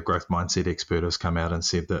basically a growth mindset expert has come out and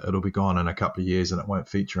said that it'll be gone in a couple of years and it won't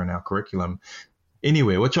feature in our curriculum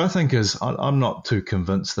anywhere, which I think is, I'm not too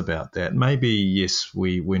convinced about that. Maybe, yes,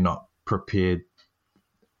 we're not prepared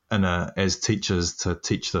as teachers to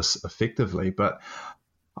teach this effectively, but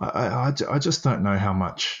I just don't know how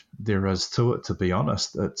much there is to it, to be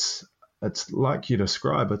honest. It's like you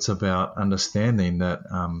describe, it's about understanding that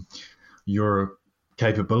your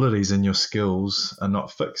capabilities and your skills are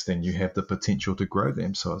not fixed and you have the potential to grow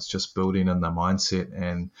them. So it's just building in the mindset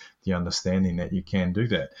and the understanding that you can do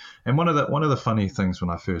that. And one of the funny things when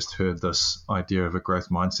I first heard this idea of a growth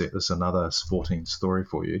mindset, this is another sporting story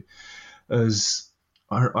for you, is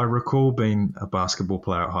I recall being a basketball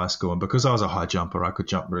player at high school, and because I was a high jumper, I could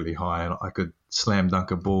jump really high and I could slam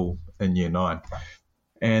dunk a ball in year 9.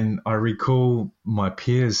 And I recall my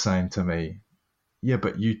peers saying to me, yeah,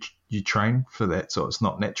 but you train for that, so it's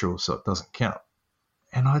not natural, so it doesn't count.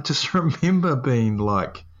 And I just remember being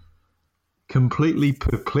like completely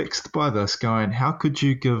perplexed by this, going, how could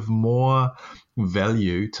you give more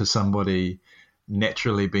value to somebody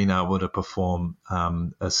naturally being able to perform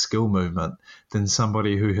a skill movement than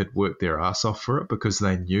somebody who had worked their ass off for it because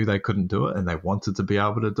they knew they couldn't do it and they wanted to be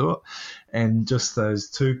able to do it? And just those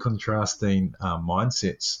two contrasting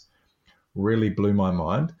mindsets really blew my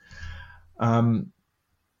mind.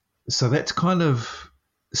 So that's kind of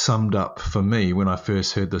summed up for me when I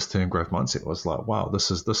first heard this term growth mindset. Was like, wow,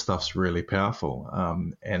 this stuff's really powerful,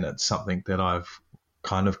 and it's something that I've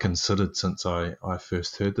kind of considered since I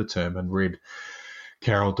first heard the term and read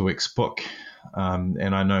Carol Dweck's book.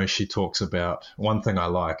 And I know she talks about, one thing I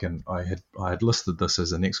like, and I had listed this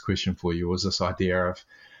as the next question for you, was this idea of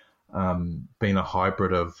being a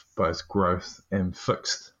hybrid of both growth and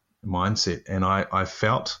fixed mindset. And I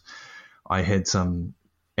felt I had some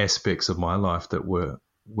aspects of my life that were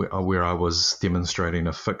where I was demonstrating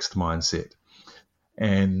a fixed mindset.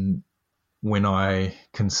 And when I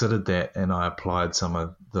considered that and I applied some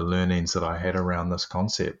of the learnings that I had around this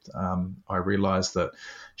concept, I realized that,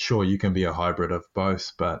 sure, you can be a hybrid of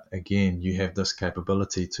both, but again, you have this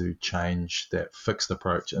capability to change that fixed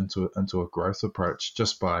approach into a growth approach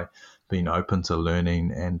just by being open to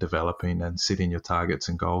learning and developing and setting your targets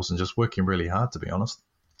and goals and just working really hard, to be honest.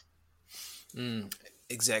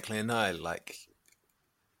 Exactly. And I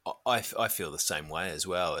feel the same way as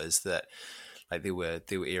well, is that like there were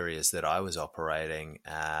areas that I was operating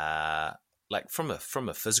like from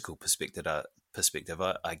a physical perspective.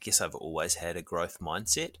 I guess I've always had a growth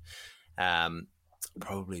mindset,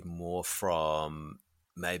 probably more from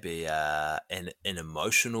maybe an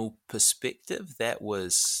emotional perspective. That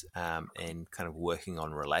was and kind of working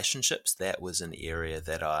on relationships. That was an area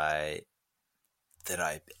that I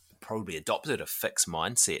probably adopted a fixed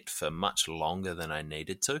mindset for much longer than I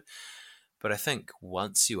needed to. But I think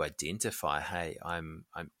once you identify, hey, I'm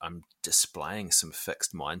displaying some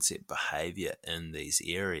fixed mindset behavior in these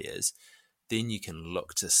areas, then you can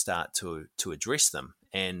look to start to address them.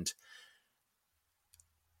 And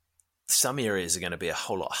some areas are going to be a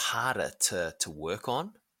whole lot harder to work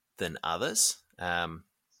on than others,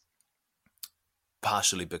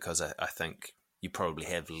 partially because I think you probably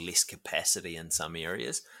have less capacity in some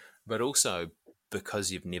areas, but also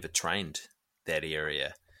because you've never trained that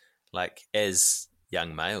area. Like as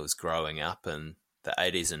young males growing up in the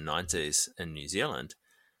 80s and 90s in New Zealand,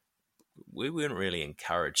 we weren't really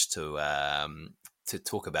encouraged to to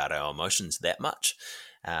talk about our emotions that much.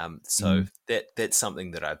 So that's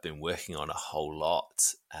something that I've been working on a whole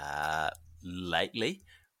lot lately,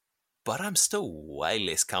 but I'm still way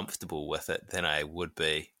less comfortable with it than I would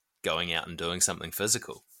be going out and doing something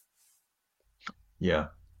physical. Yeah.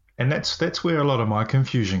 And that's where a lot of my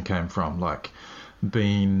confusion came from, like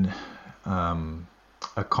being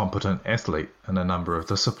a competent athlete in a number of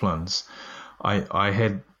disciplines. I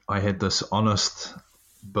had this honest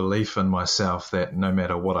belief in myself that no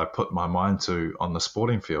matter what I put my mind to on the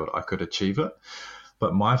sporting field, I could achieve it.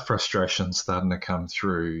 But my frustrations starting to come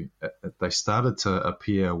through, they started to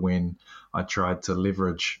appear when I tried to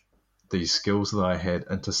leverage these skills that I had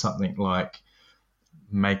into something like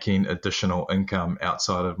making additional income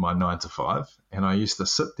outside of my 9 to 5. And I used to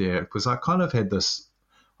sit there because I kind of had this,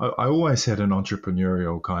 I always had an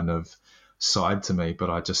entrepreneurial kind of side to me, but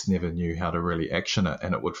I just never knew how to really action it.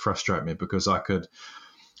 And it would frustrate me because I could,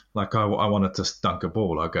 like I wanted to dunk a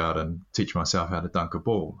ball. I go out and teach myself how to dunk a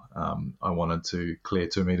ball. I wanted to clear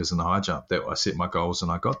 2 meters in the high jump. That I set my goals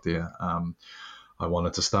and I got there. I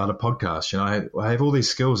wanted to start a podcast. I have all these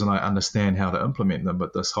skills and I understand how to implement them.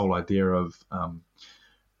 But this whole idea of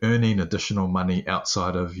earning additional money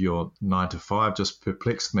outside of your 9 to 5 just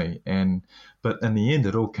perplexed me. But in the end,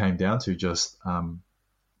 it all came down to just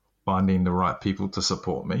finding the right people to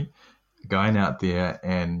support me, going out there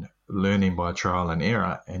and learning by trial and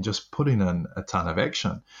error, and just putting in a ton of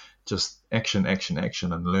action, just action,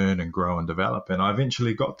 and learn and grow and develop. And I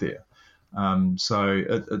eventually got there. So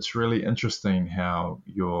it's really interesting how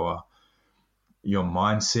your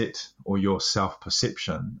mindset or your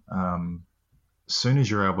self-perception, as soon as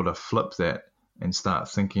you're able to flip that and start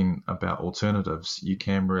thinking about alternatives, you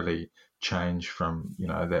can really change from,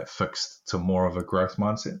 that fixed to more of a growth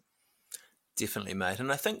mindset. Definitely, mate.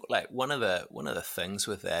 And I think like one of the things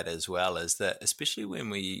with that as well is that, especially when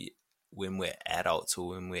we're adults or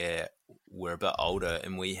when we're a bit older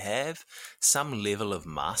and we have some level of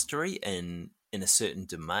mastery in a certain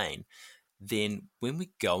domain, then when we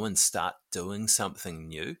go and start doing something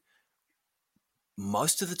new,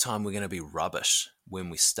 most of the time we're going to be rubbish when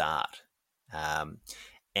we start.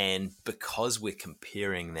 And because we're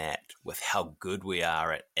comparing that with how good we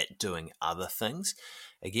are at doing other things,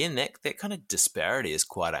 again, that kind of disparity is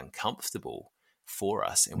quite uncomfortable for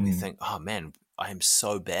us. And we think, oh man, I am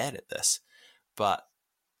so bad at this. But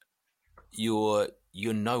you're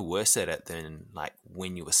no worse at it than like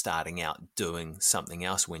when you were starting out doing something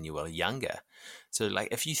else when you were younger. So like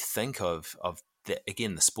if you think of that,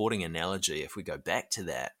 again, the sporting analogy, if we go back to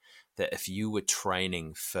that if you were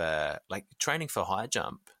training for high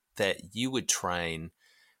jump, that you would train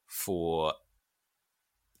for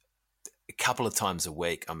a couple of times a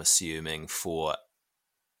week, I'm assuming, for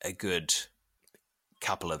a good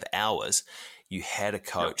couple of hours. You had a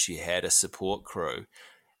coach, you had a support crew,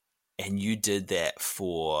 and you did that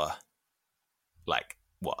for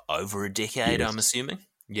over a decade, yes. I'm assuming?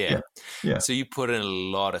 Yeah. So you put in a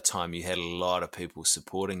lot of time. You had a lot of people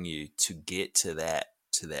supporting you to get to that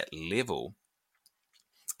level.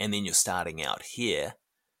 And then you're starting out here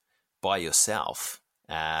by yourself,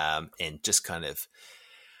 and just kind of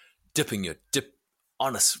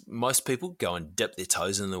most people go and dip their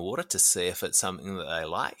toes in the water to see if it's something that they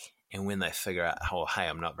like. And when they figure out, oh, hey,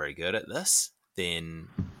 I'm not very good at this, then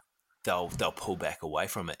they'll pull back away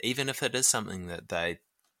from it, even if it is something that they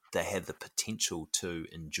have the potential to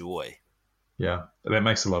enjoy. Yeah, that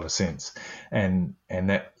makes a lot of sense. And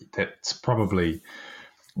that's probably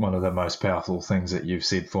one of the most powerful things that you've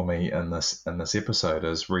said for me in this episode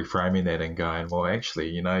is reframing that and going, well, actually,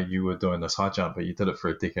 you were doing this high jump, but you did it for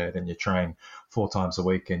a decade and you train 4 times a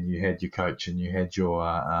week and you had your coach and you had your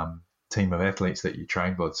team of athletes that you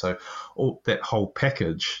trained with. So all that whole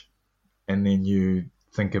package, and then you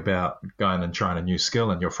think about going and trying a new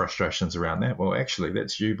skill and your frustrations around that. Well, actually,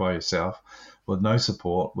 that's you by yourself with no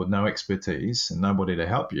support, with no expertise and nobody to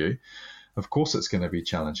help you. Of course, it's going to be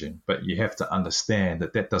challenging, but you have to understand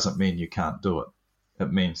that doesn't mean you can't do it.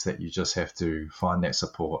 It means that you just have to find that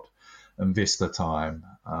support, invest the time,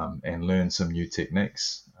 and learn some new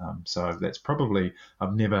techniques. So that's probably,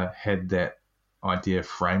 I've never had that idea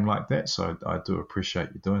framed like that. So I do appreciate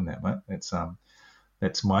you doing that, mate.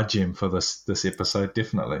 That's my gem for this episode,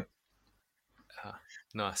 definitely.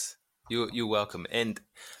 Nice. You're welcome. And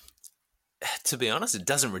to be honest, it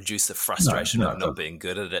doesn't reduce the frustration of not being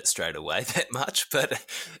good at it straight away that much, but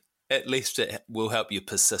at least it will help you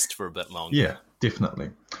persist for a bit longer. Yeah, definitely.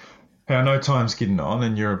 Hey, I know time's getting on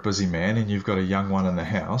and you're a busy man and you've got a young one in the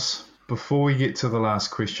house. Before we get to the last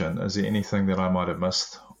question, is there anything that I might have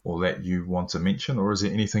missed or that you want to mention, or is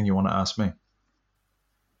there anything you want to ask me?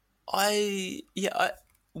 I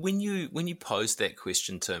When you posed that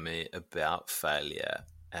question to me about failure,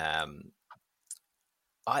 I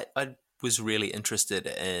was really interested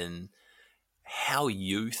in how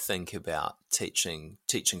you think about teaching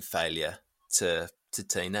failure to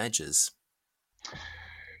teenagers.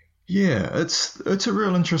 Yeah, it's a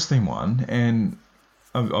real interesting one, and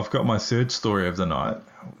I've got my third story of the night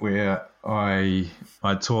where I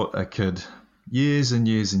taught a kid years and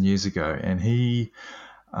years and years ago, and he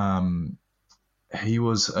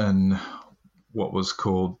was in what was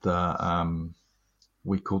called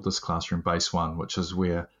we called this classroom base one, which is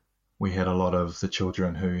where we had a lot of the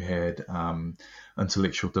children who had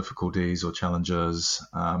intellectual difficulties or challenges,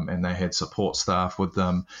 and they had support staff with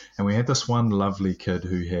them. And we had this one lovely kid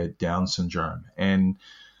who had Down syndrome, and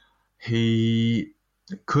he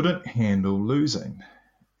couldn't handle losing.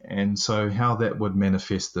 And so how that would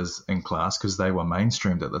manifest is in class, because they were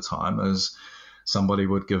mainstreamed at the time, is somebody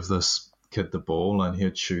would give this kid the ball and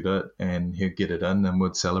he'd shoot it and he'd get it in and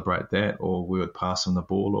we'd celebrate that, or we would pass him the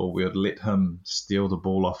ball, or we would let him steal the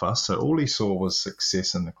ball off us. So all he saw was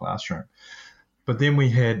success in the classroom. But then we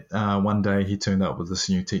had one day he turned up with this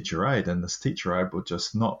new teacher aide, and this teacher aide would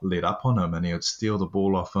just not let up on him, and he would steal the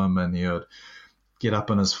ball off him, and he would get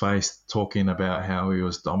up in his face talking about how he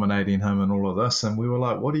was dominating him and all of this. And we were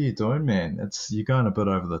like, what are you doing, man? You're going a bit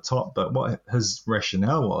over the top. But what his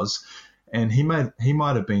rationale was, and he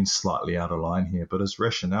might have been slightly out of line here, but his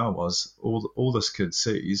rationale was all this kid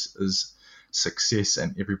sees is success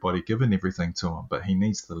and everybody giving everything to him, but he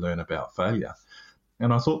needs to learn about failure.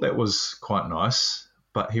 And I thought that was quite nice,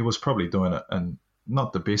 but he was probably doing it in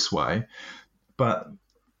not the best way. But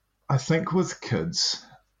I think with kids,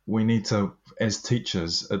 we need to, as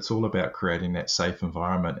teachers, it's all about creating that safe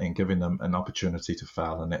environment and giving them an opportunity to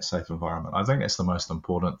fail in that safe environment. I think that's the most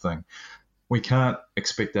important thing. We can't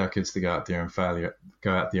expect our kids to go out there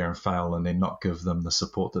and fail and then not give them the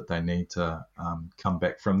support that they need to come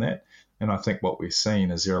back from that. And I think what we're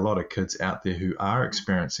seeing is there are a lot of kids out there who are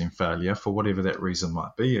experiencing failure for whatever that reason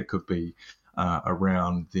might be. It could be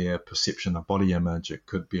around their perception of body image. It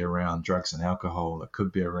could be around drugs and alcohol. It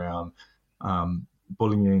could be around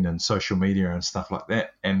bullying and social media and stuff like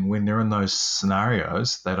that. And when they're in those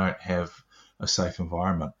scenarios, they don't have a safe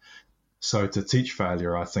environment. So to teach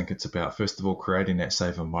failure, I think it's about, first of all, creating that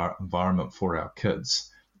safe environment for our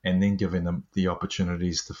kids and then giving them the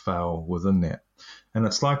opportunities to fail within that. And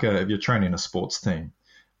it's like if you're training a sports team,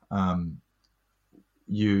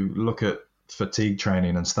 you look at fatigue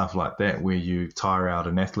training and stuff like that, where you tire out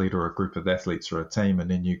an athlete or a group of athletes or a team,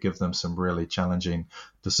 and then you give them some really challenging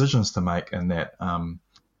decisions to make in that.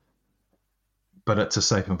 But it's a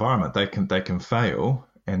safe environment. They can fail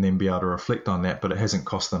and then be able to reflect on that, but it hasn't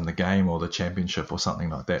cost them the game or the championship or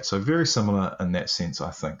something like that. So very similar in that sense,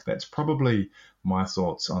 I think. That's probably my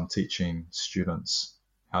thoughts on teaching students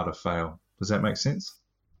how to fail. Does that make sense?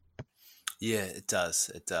 Yeah, it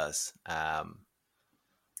does. It does.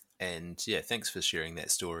 And yeah, thanks for sharing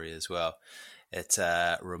that story as well. It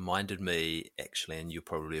reminded me, actually, and you'll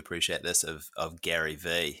probably appreciate this, of Gary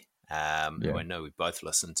Vee, who I know we both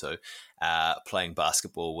listen to, playing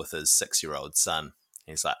basketball with his 6-year-old son.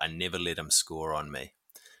 He's like, I never let him score on me,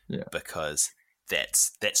 because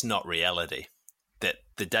that's not reality. That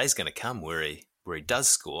the day's going to come where he does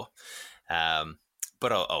score,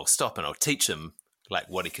 but I'll stop and I'll teach him like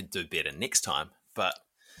what he could do better next time. But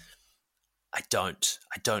I don't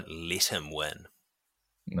let him win.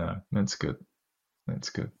 No, that's good. That's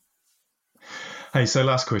good. Hey, so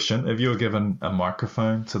last question. If you were given a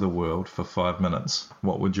microphone to the world for 5 minutes,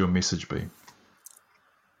 what would your message be?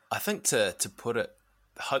 I think to put it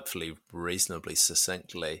hopefully reasonably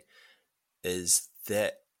succinctly is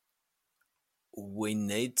that we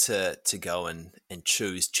need to go and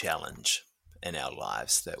choose challenge in our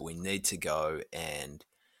lives, that we need to go and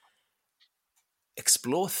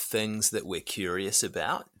explore things that we're curious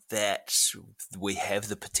about, that we have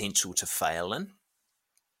the potential to fail in,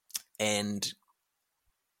 and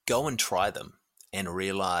go and try them and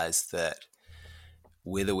realize that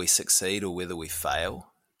whether we succeed or whether we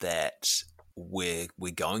fail, that we're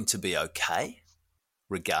going to be okay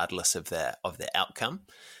regardless of the outcome.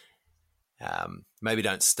 Maybe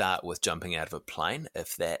don't start with jumping out of a plane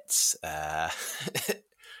if that's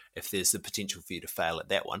if there's the potential for you to fail at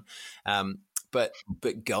that one. But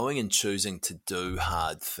going and choosing to do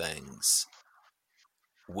hard things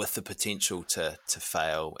with the potential to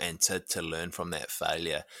fail and to learn from that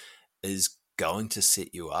failure is going to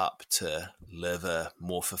set you up to live a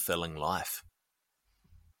more fulfilling life.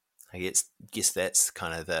 I guess that's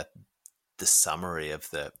kind of the summary of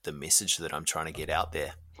the message that I'm trying to get out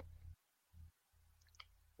there.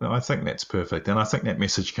 No, I think that's perfect, and I think that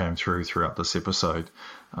message came throughout this episode.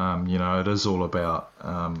 It is all about.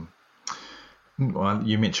 Well,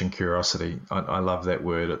 you mentioned curiosity. I love that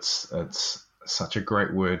word. It's such a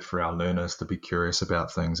great word for our learners to be curious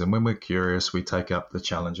about things, and when we're curious, we take up the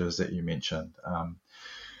challenges that you mentioned.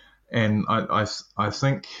 And I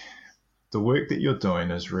think the work that you're doing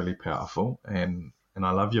is really powerful, and I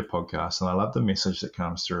love your podcast, and I love the message that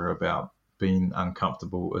comes through about being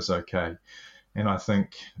uncomfortable is okay. And I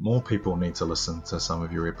think more people need to listen to some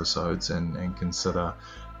of your episodes and consider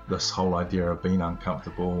this whole idea of being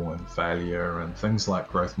uncomfortable and failure and things like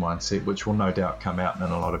growth mindset, which will no doubt come out in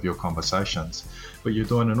a lot of your conversations. But you're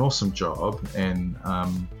doing an awesome job, and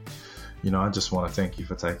I just want to thank you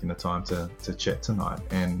for taking the time to chat tonight,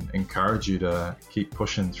 and encourage you to keep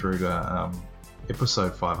pushing through to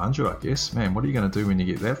episode 500, I guess. Man, what are you going to do when you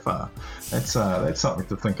get that far? That's something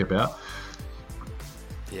to think about.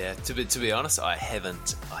 Yeah, to be honest, I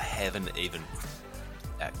haven't even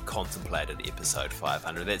contemplated episode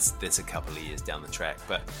 500. That's a couple of years down the track.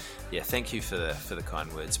 But yeah, thank you for the kind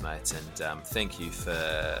words, mate, and thank you for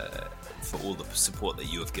all the support that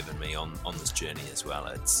you have given me on this journey as well.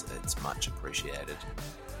 It's much appreciated.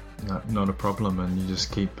 No, not a problem, and you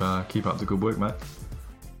just keep up the good work, mate.